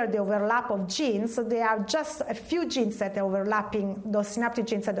see here the overlap of genes. So there are just a few genes that are overlapping, those synaptic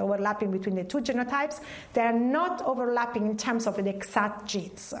genes that are overlapping between the two genotypes. They are not overlapping in terms of the exact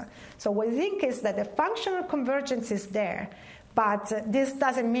genes. So what we think is that the functional convergence is there, but this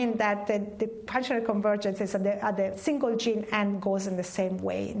doesn't mean that the functional convergence is at the single gene and goes in the same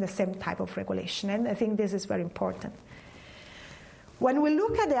way, in the same type of regulation. And I think this is very important. When we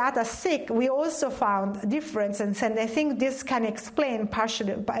look at the ATA-SIC, we also found differences, and I think this can explain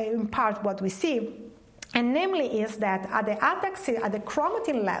in part what we see. And namely is that at the ATA-SIC, at the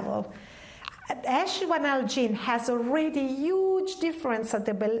chromatin level, the H1L gene has already huge difference at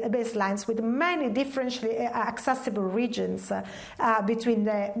the baselines with many differentially accessible regions between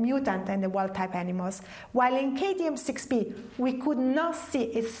the mutant and the wild-type animals. While in KDM6B, we could not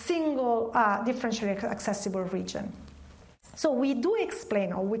see a single differentially accessible region. So we do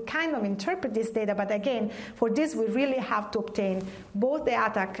explain, or we kind of interpret this data, but again, for this we really have to obtain both the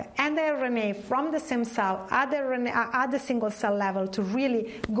ATAC and the RNA from the same cell at the single cell level to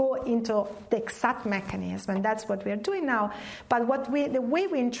really go into the exact mechanism, and that's what we are doing now. But the way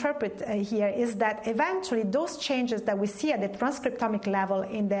we interpret here is that eventually those changes that we see at the transcriptomic level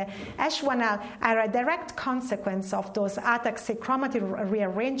in the H1L are a direct consequence of those ATAC chromatin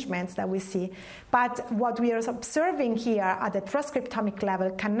rearrangements that we see. But what we are observing here at the transcriptomic level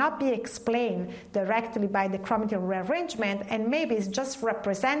cannot be explained directly by the chromatin rearrangement, and maybe it's just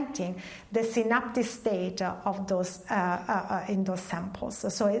representing the synaptic state of those in those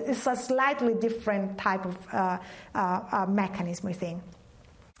samples. So it's a slightly different type of mechanism, we think.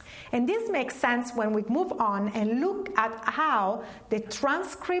 And this makes sense when we move on and look at how the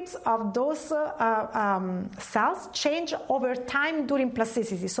transcripts of those cells change over time during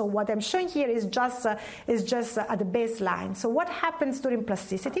plasticity. So what I'm showing here is just at the baseline. So what happens during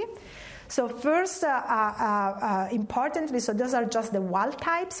plasticity? So first, importantly, so those are just the wild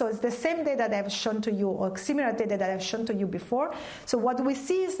type. So it's the same data that I've shown to you, or similar data that I've shown to you before. So what we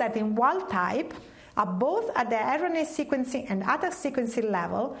see is that in wild type, both at the RNA sequencing and ATAC sequencing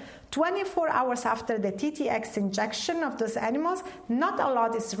level, 24 hours after the TTX injection of those animals, not a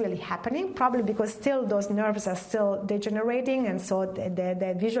lot is really happening, probably because still those nerves are still degenerating, and so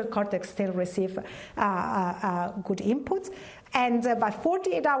the visual cortex still receive good inputs. And by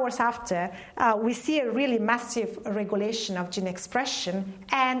 48 hours after, we see a really massive regulation of gene expression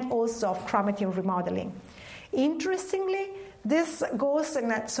and also of chromatin remodeling. Interestingly, this goes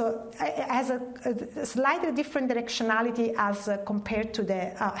has a slightly different directionality as compared to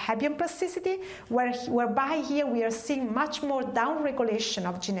the Hebbian plasticity, whereby here we are seeing much more downregulation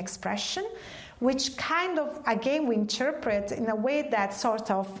of gene expression, which kind of, again, we interpret in a way that sort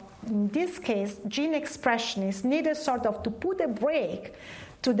of, in this case, gene expression is needed sort of to put a brake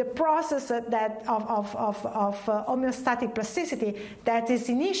to the process that of homeostatic plasticity that is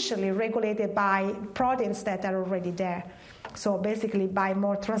initially regulated by proteins that are already there. So basically by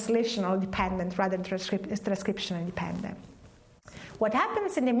more translational dependent rather than transcriptional dependent. What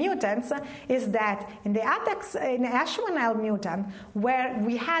happens in the mutants is that in the H1L mutant, where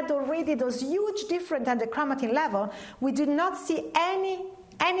we had already those huge differences at the chromatin level, we did not see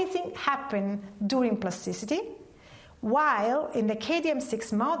anything happen during plasticity. While in the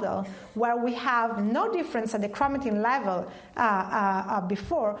KDM6 model, where we have no difference at the chromatin level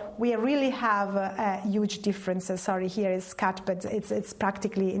before, we really have huge differences. Sorry, here is cut, but it's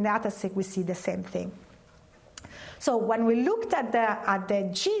practically, in the ATA-SIC we see the same thing. So when we looked at the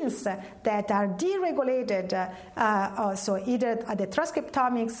genes that are deregulated, so either at the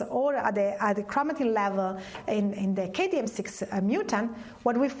transcriptomics or at the chromatin level in the KDM6 mutant,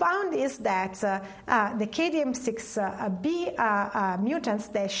 what we found is that the KDM6B mutants,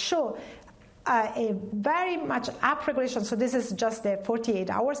 they show a very much upregulation, so this is just the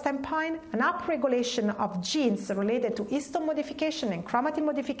 48 hours time point, an upregulation of genes related to histone modification and chromatin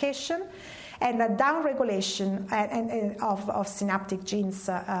modification, and a downregulation of synaptic genes,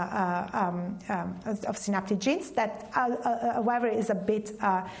 that, however, is a bit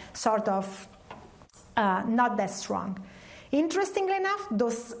sort of not that strong. Interestingly enough,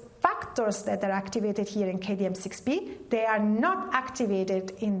 those factors that are activated here in KDM6B, they are not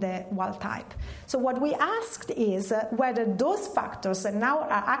activated in the wild type. So what we asked is whether those factors that now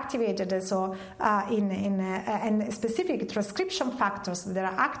are activated, so and specific transcription factors that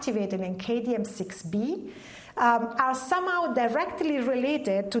are activated in KDM6B, are somehow directly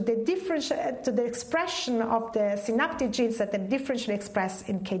related to the expression of the synaptic genes that are differentially expressed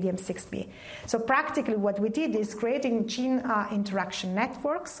in KDM6B. So practically what we did is creating gene interaction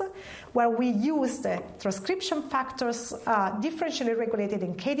networks where we use the transcription factors differentially regulated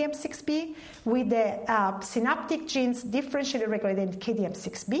in KDM6B with the synaptic genes differentially regulated in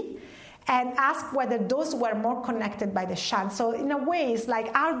KDM6B, and ask whether those were more connected by the shunt. So in a way, it's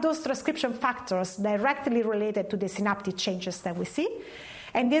like, are those transcription factors directly related to the synaptic changes that we see?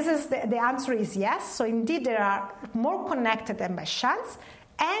 And this is the answer is yes. So indeed, they are more connected than by shunts,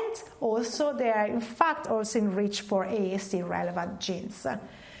 and also they are in fact also enriched for AAC-relevant genes.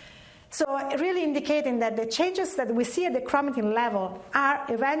 So really indicating that the changes that we see at the chromatin level are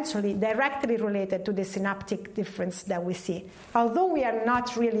eventually directly related to the synaptic difference that we see, although we are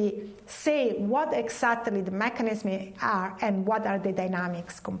not really saying what exactly the mechanisms are and what are the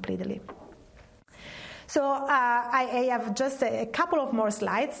dynamics completely. So I have just a couple of more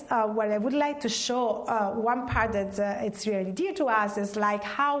slides where I would like to show one part that it's really dear to us, is like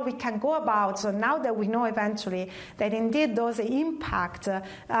how we can go about. So now that we know eventually that indeed those impact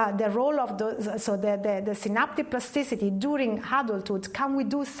the role of those, so the synaptic plasticity during adulthood, can we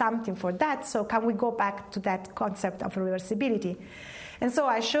do something for that? So can we go back to that concept of reversibility? And so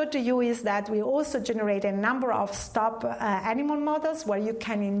I showed to you is that we also generate a number of stop animal models where you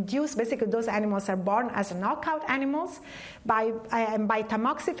can induce, basically those animals are born as knockout animals. By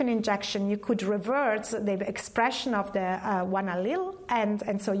tamoxifen injection, you could revert the expression of the one allele,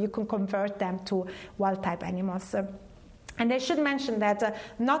 and so you can convert them to wild-type animals. And I should mention that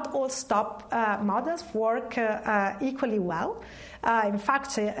not all stop models work equally well. In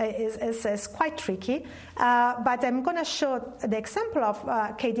fact, it's quite tricky. But I'm going to show the example of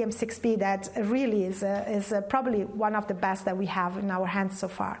KDM6B that really is probably one of the best that we have in our hands so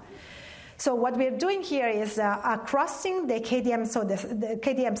far. So what we're doing here is crossing the KDM, so the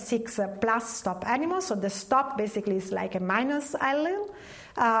KDM6 plus stop animal. So the stop basically is like a minus allele.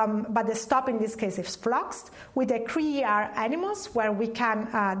 But the stop in this case is fluxed with the CRE-ER animals, where we can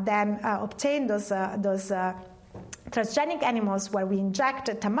then obtain those transgenic animals where we inject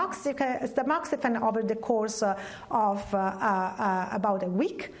tamoxifen over the course of about a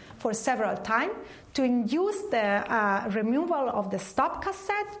week for several times to induce the removal of the stop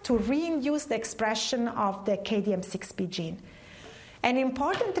cassette to reinduce the expression of the KDM6B gene. And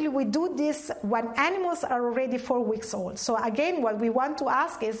importantly, we do this when animals are already 4 weeks old. So again, what we want to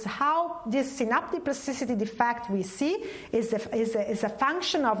ask is how this synaptic plasticity defect we see is a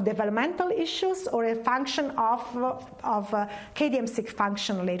function of developmental issues or a function of KDM6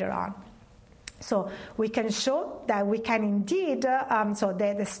 function later on. So we can show that we can indeed, so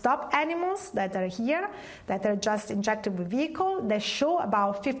the stop animals that are here, that are just injected with vehicle, they show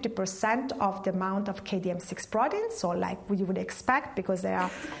about 50% of the amount of KDM6 protein, so like we would expect because they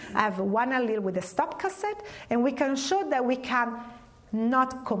have one allele with a stop cassette, and we can show that we can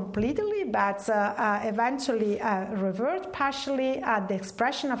not completely, but eventually revert partially the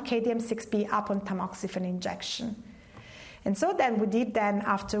expression of KDM6B upon tamoxifen injection. And so then we did then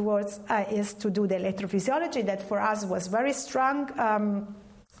afterwards is to do the electrophysiology that for us was very strong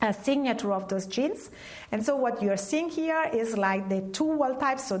signature of those genes. And so what you're seeing here is like the two wild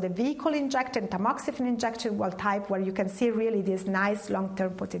types, so the vehicle injected and tamoxifen injected wild type, where you can see really this nice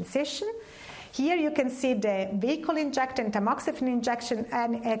long-term potentiation. Here you can see the vehicle injection and tamoxifen injection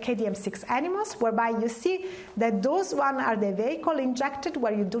and KDM6 animals, whereby you see that those one are the vehicle injected,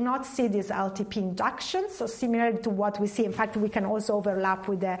 where you do not see this LTP induction, so similar to what we see. In fact, we can also overlap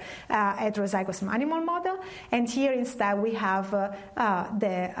with the heterozygous animal model. And here instead we have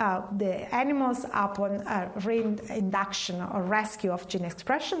the animals upon reinduction or rescue of gene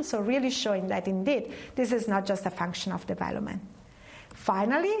expression, so really showing that indeed this is not just a function of development.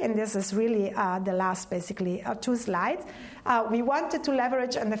 Finally, and this is really the last basically 2 slides, we wanted to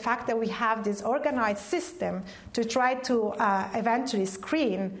leverage on the fact that we have this organoid system to try to eventually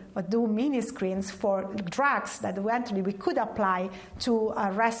screen or do mini screens for drugs that eventually we could apply to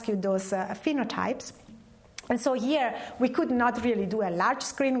rescue those phenotypes. And so here we could not really do a large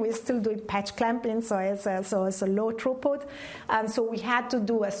screen. We're still doing patch clamping, so it's a low throughput. And so we had to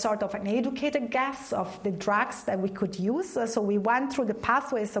do a sort of an educated guess of the drugs that we could use. So we went through the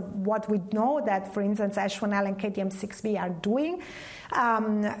pathways of what we know that, for instance, H1L and KDM6B are doing.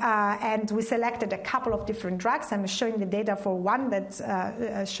 And we selected a couple of different drugs. I'm showing the data for one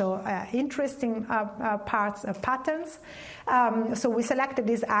that show interesting patterns. So we selected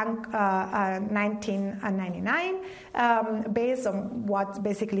this 1999 based on what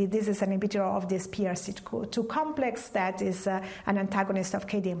basically this is an inhibitor of this PRC2 complex that is an antagonist of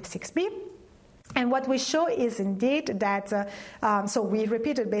KDM6B. And what we show is indeed that, so we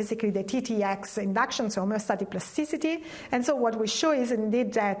repeated basically the TTX induction, so homeostatic plasticity. And so what we show is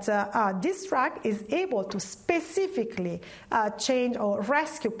indeed that this drug is able to specifically change or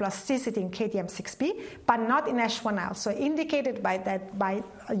rescue plasticity in KDM6B, but not in H1L. So indicated by that, by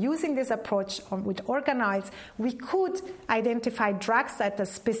using this approach with organoids, we could identify drugs that are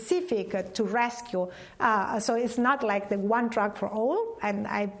specific to rescue. So it's not like the one drug for all, and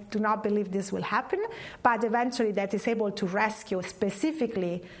I do not believe this will happen, but eventually that is able to rescue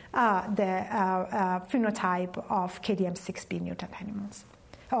specifically the phenotype of KDM6B mutant animals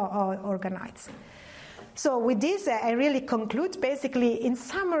or organoids. So with this, I really conclude. Basically, in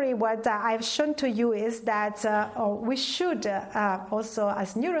summary, what I've shown to you is that we should also,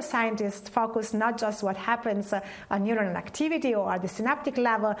 as neuroscientists, focus not just what happens on neuronal activity or at the synaptic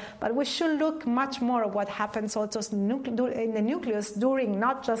level, but we should look much more at what happens also in the nucleus during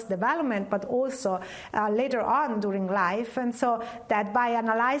not just development, but also later on during life. And so that by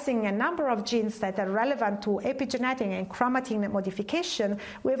analyzing a number of genes that are relevant to epigenetic and chromatin modification,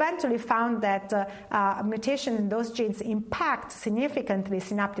 we eventually found that mutation in those genes impact significantly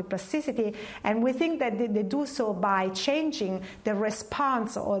synaptic plasticity, and we think that they do so by changing the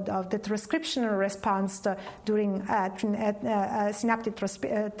response or the transcriptional response during synaptic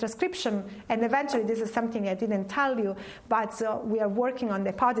transcription. And eventually, this is something I didn't tell you, but we are working on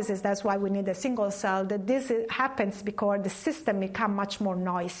the hypothesis. That's why we need a single cell. That this happens because the system becomes much more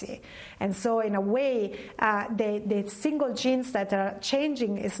noisy, and so in a way, the single genes that are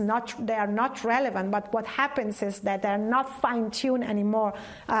changing they are not relevant, but what happens is that they're not fine-tuned anymore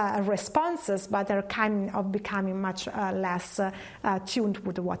responses, but they're kind of becoming much less tuned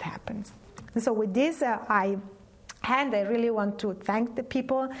with what happens. And so with this, I really want to thank the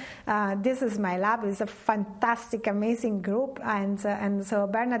people. This is my lab. It's a fantastic, amazing group. And so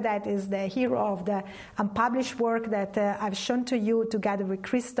Bernadette is the hero of the unpublished work that I've shown to you together with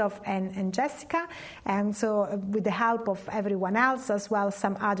Christoph and Jessica. And so with the help of everyone else, as well as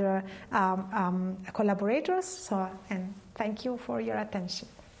some other collaborators. So, and thank you for your attention.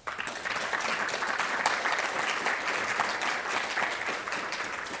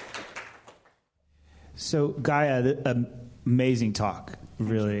 So Gaia, amazing talk,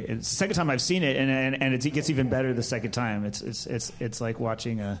 really. It's the second time I've seen it, and it gets even better the second time. It's like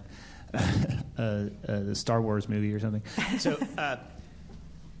watching a Star Wars movie or something. So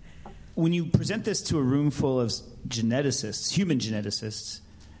when you present this to a room full of geneticists, human geneticists,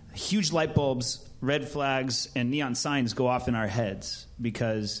 huge light bulbs, red flags, and neon signs go off in our heads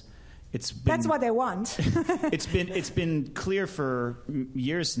because that's what they want. it's been clear for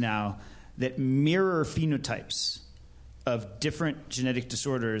years now that mirror phenotypes of different genetic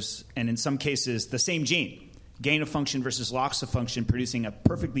disorders, and in some cases the same gene, gain of function versus loss of function, producing a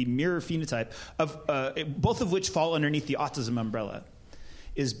perfectly mirror phenotype of both of which fall underneath the autism umbrella,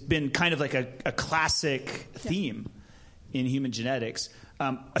 has been kind of like a classic theme in human genetics,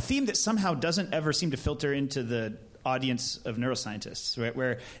 a theme that somehow doesn't ever seem to filter into the audience of neuroscientists, right?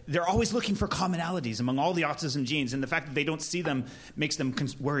 Where they're always looking for commonalities among all the autism genes, and the fact that they don't see them makes them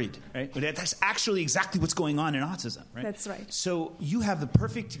worried, right? But that's actually exactly what's going on in autism, right? That's right. So you have the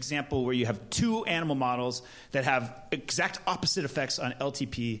perfect example where you have two animal models that have exact opposite effects on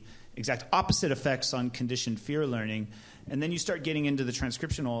LTP, exact opposite effects on conditioned fear learning, and then you start getting into the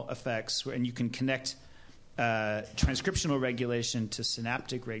transcriptional effects, and you can connect transcriptional regulation to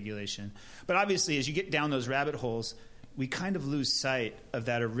synaptic regulation. But obviously, as you get down those rabbit holes, we kind of lose sight of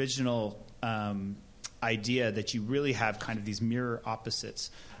that original idea that you really have kind of these mirror opposites.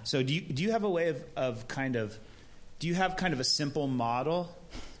 So do you have a way of kind of – do you have kind of a simple model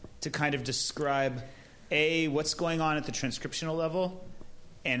to kind of describe, A, what's going on at the transcriptional level,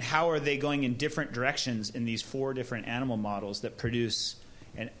 and how are they going in different directions in these four different animal models that produce –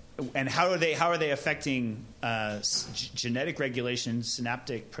 and how are they affecting genetic regulation,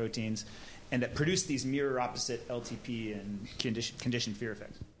 synaptic proteins, and that produce these mirror opposite LTP and conditioned fear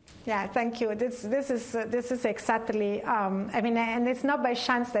effects? Yeah, thank you. This is exactly. I mean, and it's not by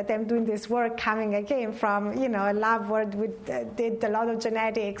chance that I'm doing this work coming again from a lab where we did a lot of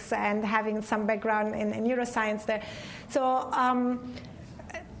genetics and having some background in neuroscience there. So.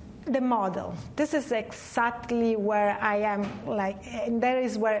 The model. This is exactly where I am, and that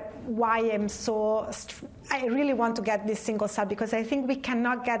is why I'm so. I really want to get this single cell because I think we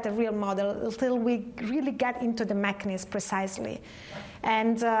cannot get a real model until we really get into the mechanism precisely.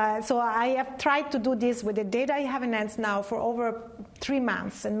 And so I have tried to do this with the data I have in hands now for over 3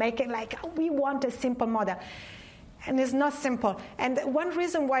 months and make it like we want a simple model. And it's not simple. And one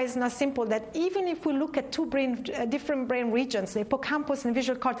reason why it's not simple, that even if we look at two different brain regions, the hippocampus and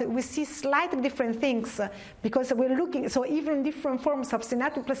visual cortex, we see slightly different things because we're looking, so even different forms of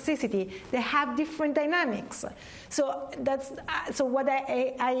synaptic plasticity, they have different dynamics. So that's so what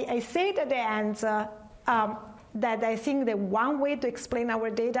I said at the end, that I think that one way to explain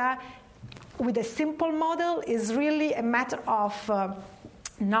our data with a simple model is really a matter of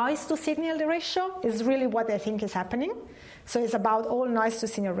noise to signal ratio is really what I think is happening. So it's about all noise to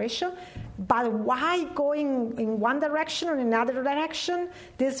signal ratio. But why going in one direction or in another direction,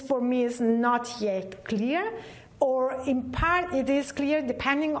 this for me is not yet clear. Or in part it is clear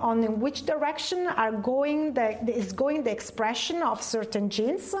depending on in which direction is going the expression of certain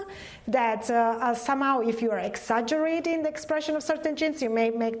genes, that somehow if you are exaggerating the expression of certain genes, you may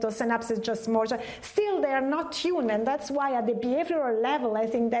make those synapses just more. Still, they are not tuned, and that's why at the behavioral level, I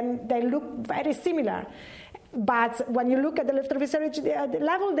think then they look very similar. But when you look at the electrophysiology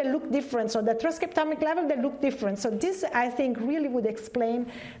level, they look different. So the transcriptomic level, they look different. So this, I think, really would explain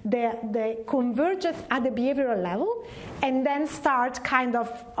the convergence at the behavioral level, and then start kind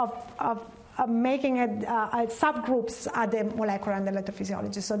of making it subgroups at the molecular and the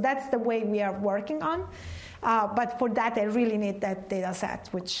electrophysiology. So that's the way we are working on. But for that, I really need that data set,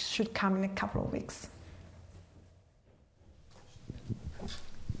 which should come in a couple of weeks.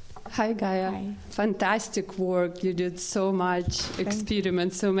 Hi, Gaia. Hi. Fantastic work. You did so much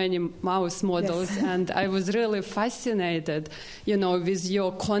experiments, so many mouse models, yes. And I was really fascinated, with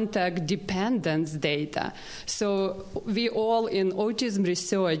your contact dependence data. So we all in autism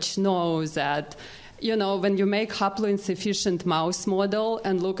research know that when you make haploinsufficient mouse model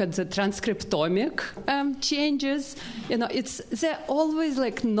and look at the transcriptomic changes, they're always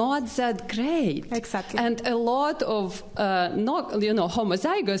not that great. Exactly. And a lot of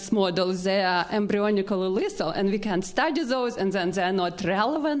homozygous models, they are embryonically lethal, and we can study those, and then they're not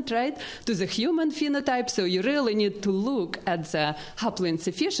relevant, right, to the human phenotype. So you really need to look at the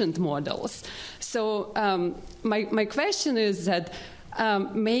haploinsufficient models. So my question is that.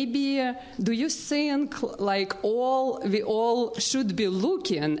 Maybe do you think we all should be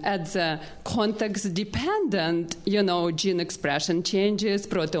looking at the context-dependent, gene expression changes,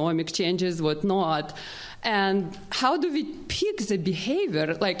 proteomic changes, whatnot? And how do we pick the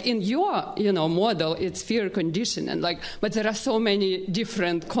behavior? Like in your, model, it's fear conditioning. But there are so many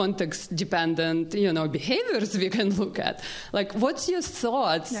different context-dependent, behaviors we can look at. What's your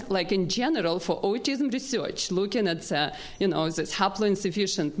thoughts, in general, for autism research, looking at the, this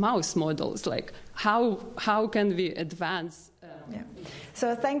haploinsufficient mouse models? How can we advance?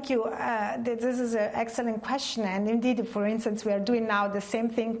 So thank you. This is an excellent question. And indeed, for instance, we are doing now the same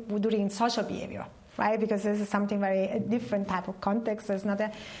thing we're doing in social behavior. Right, because this is something a different type of context. There's not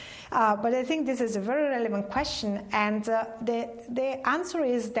but I think this is a very relevant question, and the answer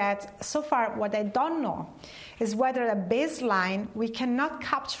is that so far what I don't know is whether a baseline we cannot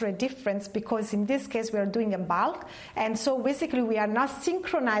capture a difference, because in this case we are doing a bulk, and so basically we are not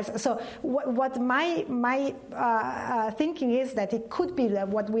synchronized. So what my thinking is that it could be that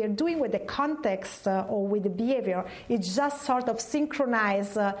what we are doing with the context or with the behavior is just sort of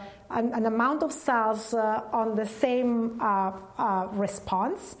synchronize an amount of cells on the same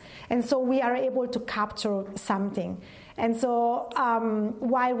response, and so we are able to capture something. And so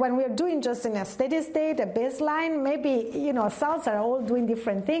while when we're doing just in a steady state, a baseline, maybe cells are all doing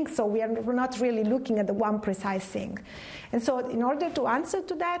different things, so we're not really looking at the one precise thing. And so in order to answer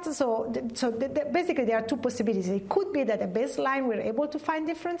to that, basically there are two possibilities. It could be that at baseline we're able to find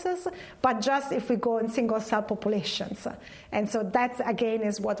differences, but just if we go in single cell populations. And so that, again,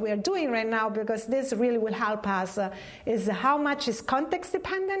 is what we are doing right now, because this really will help us, is how much is context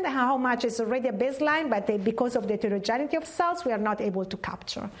dependent and how much is already a baseline, but because of the heterogeneity of cells, we are not able to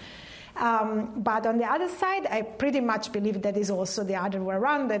capture. But on the other side, I pretty much believe that is also the other way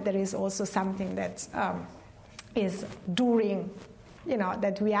around, that there is also something that is during,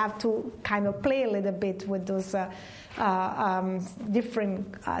 that we have to kind of play a little bit with those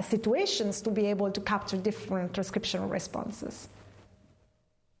different situations to be able to capture different transcriptional responses.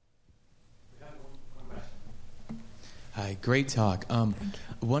 Hi, great talk.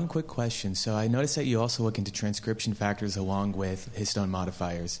 One quick question. So I noticed that you also look into transcription factors along with histone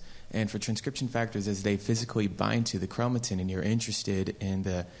modifiers. And for transcription factors, as they physically bind to the chromatin, and you're interested in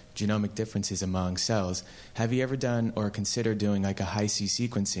the genomic differences among cells, have you ever done or considered doing a high-C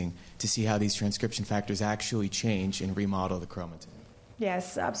sequencing to see how these transcription factors actually change and remodel the chromatin?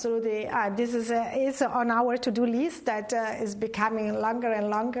 Yes, absolutely. This is on our to-do list that is becoming longer and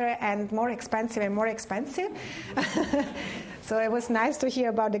longer and more expensive and more expensive. So it was nice to hear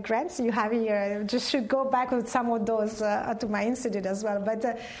about the grants you have here. I just should go back with some of those to my institute as well.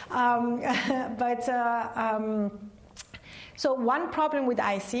 So one problem with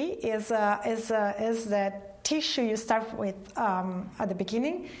IC is that tissue you start with at the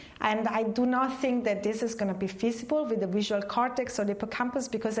beginning, and I do not think that this is going to be feasible with the visual cortex or the hippocampus,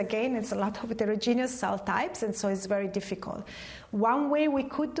 because again it's a lot of heterogeneous cell types, and so it's very difficult. One way we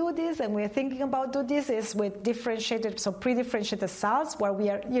could do this, and we're thinking about do this, is with pre-differentiated cells, where we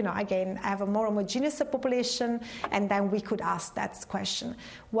are, again, have a more homogeneous population, and then we could ask that question.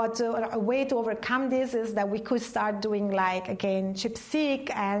 A way to overcome this is that we could start doing,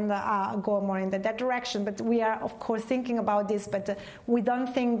 ChIP-seq and go more in that direction. But we are, of course, thinking about this, but we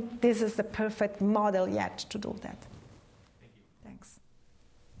don't think this is the perfect model yet to do that. Thank you. Thanks.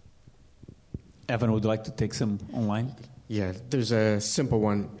 Evan, would you like to take some online? Yeah, there's a simple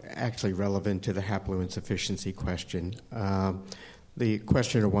one actually relevant to the haploinsufficiency question. The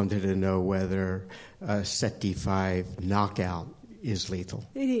questioner wanted to know whether SETD5 knockout is lethal.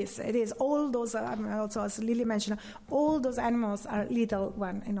 It is. All those, also as Lily mentioned, all those animals are lethal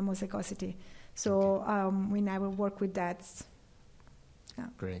one in homozygosity. So we never work with that. Yeah.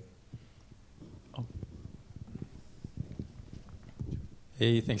 Great. Oh.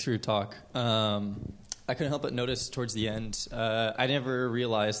 Hey, thanks for your talk. I couldn't help but notice towards the end, I never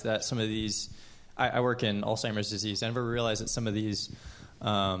realized that some of these, I work in Alzheimer's disease, I never realized that some of these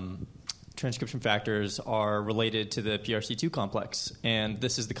transcription factors are related to the PRC2 complex. And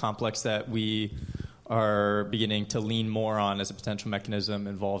this is the complex that we are beginning to lean more on as a potential mechanism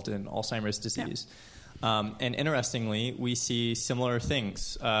involved in Alzheimer's disease. Yeah. And interestingly, we see similar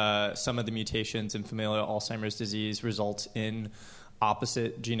things. Some of the mutations in familial Alzheimer's disease result in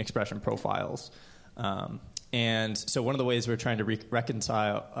opposite gene expression profiles. And so one of the ways we're trying to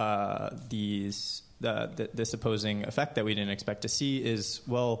reconcile this opposing effect that we didn't expect to see is,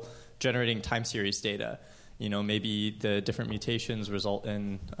 generating time series data. Maybe the different mutations result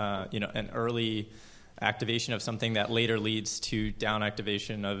in, an early activation of something that later leads to down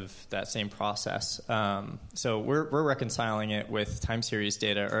activation of that same process. So we're reconciling it with time series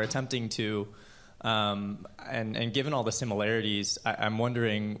data, or attempting to. And given all the similarities, I'm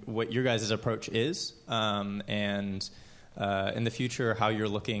wondering what your guys' approach is, and in the future, how you're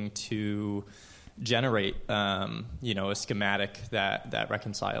looking to generate, a schematic that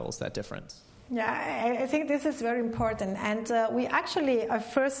reconciles that difference. Yeah, I think this is very important, and we actually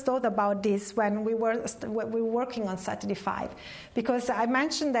first thought about this when we were working on SETD5, because I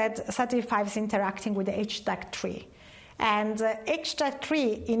mentioned that SETD5 is interacting with the HDAC3. And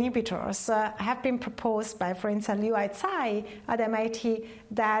HDAC3 inhibitors have been proposed by, for instance, Liu Tsai at MIT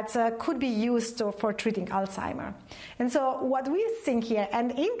that could be used for treating Alzheimer's. And so what we think here,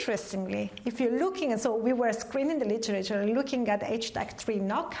 and interestingly, if you're looking, so we were screening the literature looking at HDAC3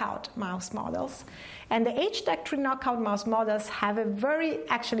 knockout mouse models, and the HDAC3 knockout mouse models have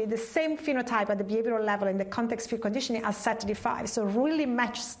actually the same phenotype at the behavioral level in the context field conditioning as SETD5, so really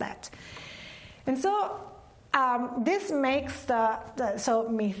matches that. And so this makes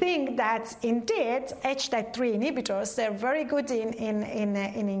me think that indeed HDAC3 inhibitors, they're very good in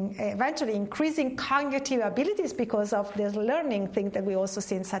eventually increasing cognitive abilities because of this learning thing that we also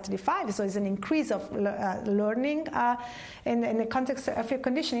see in SETD5. So it's an increase of learning in the context of field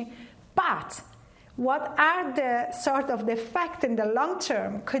conditioning. But what are the sort of the effect in the long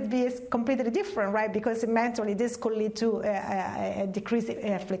term could be completely different, right? Because eventually this could lead to a decrease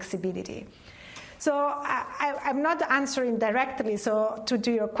in flexibility. So I'm not answering directly to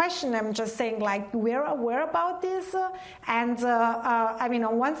your question. I'm just saying, we're aware about this. And,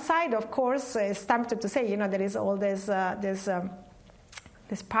 on one side, of course, it's tempted to say, there is all this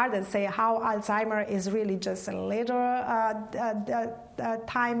part that say how Alzheimer's is really just a later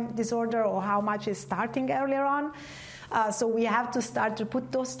time disorder, or how much is starting earlier on. So we have to start to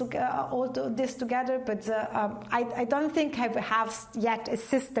put all this together. But I don't think I have yet a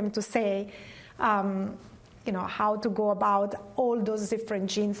system to say, how to go about all those different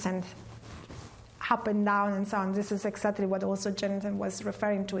genes and up and down and so on. This is exactly what also Jonathan was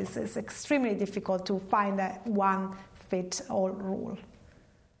referring to. It's extremely difficult to find a one-fit-all rule.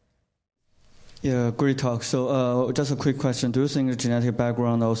 Yeah, great talk. So just a quick question. Do you think the genetic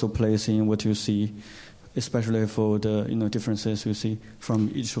background also plays in what you see, especially for the differences you see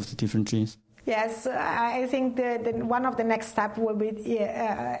from each of the different genes? Yes, I think one of the next steps will be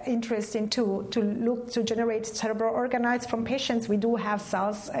interesting to look to generate cerebral organoids from patients. We do have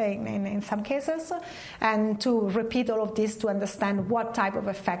cells in some cases, and to repeat all of this to understand what type of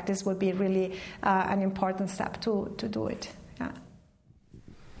effect this will be really an important step to do it. Yeah.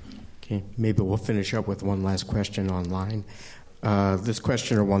 Okay, maybe we'll finish up with one last question online. This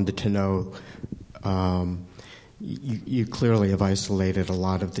questioner wanted to know, you clearly have isolated a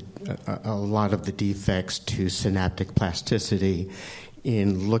lot of the defects to synaptic plasticity.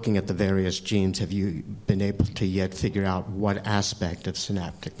 In looking at the various genes, have you been able to yet figure out what aspect of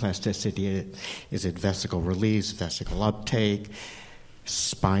synaptic plasticity? Is it vesicle release, vesicle uptake,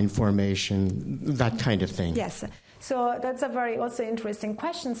 spine formation, that kind of thing? Yes. So that's a very also interesting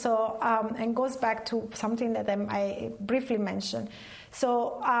question. So and goes back to something that I briefly mentioned.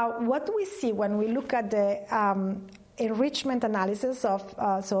 So what do we see when we look at the enrichment analysis of,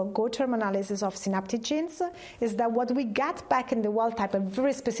 so GO-term analysis of synaptic genes, is that what we get back in the wild type are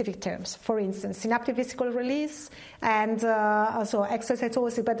very specific terms. For instance, synaptic vesicle release and also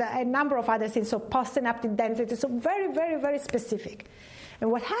exocytosis, but a number of other things, so postsynaptic density, so very, very, very specific.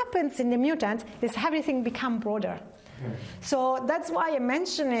 And what happens in the mutant is everything becomes broader. So that's why I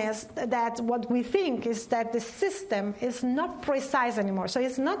mention is that what we think is that the system is not precise anymore. So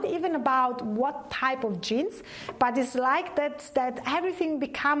it's not even about what type of genes, but it's like that everything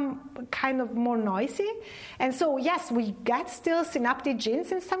become kind of more noisy. And so yes, we get still synaptic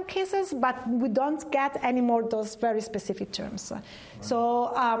genes in some cases, but we don't get anymore those very specific terms.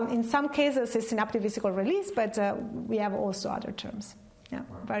 So in some cases it's synaptic vesicle release, but we have also other terms. Yeah,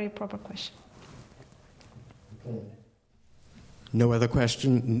 very proper question. Okay. No other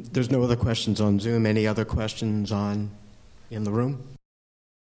question. There's no other questions on Zoom. Any other questions in the room?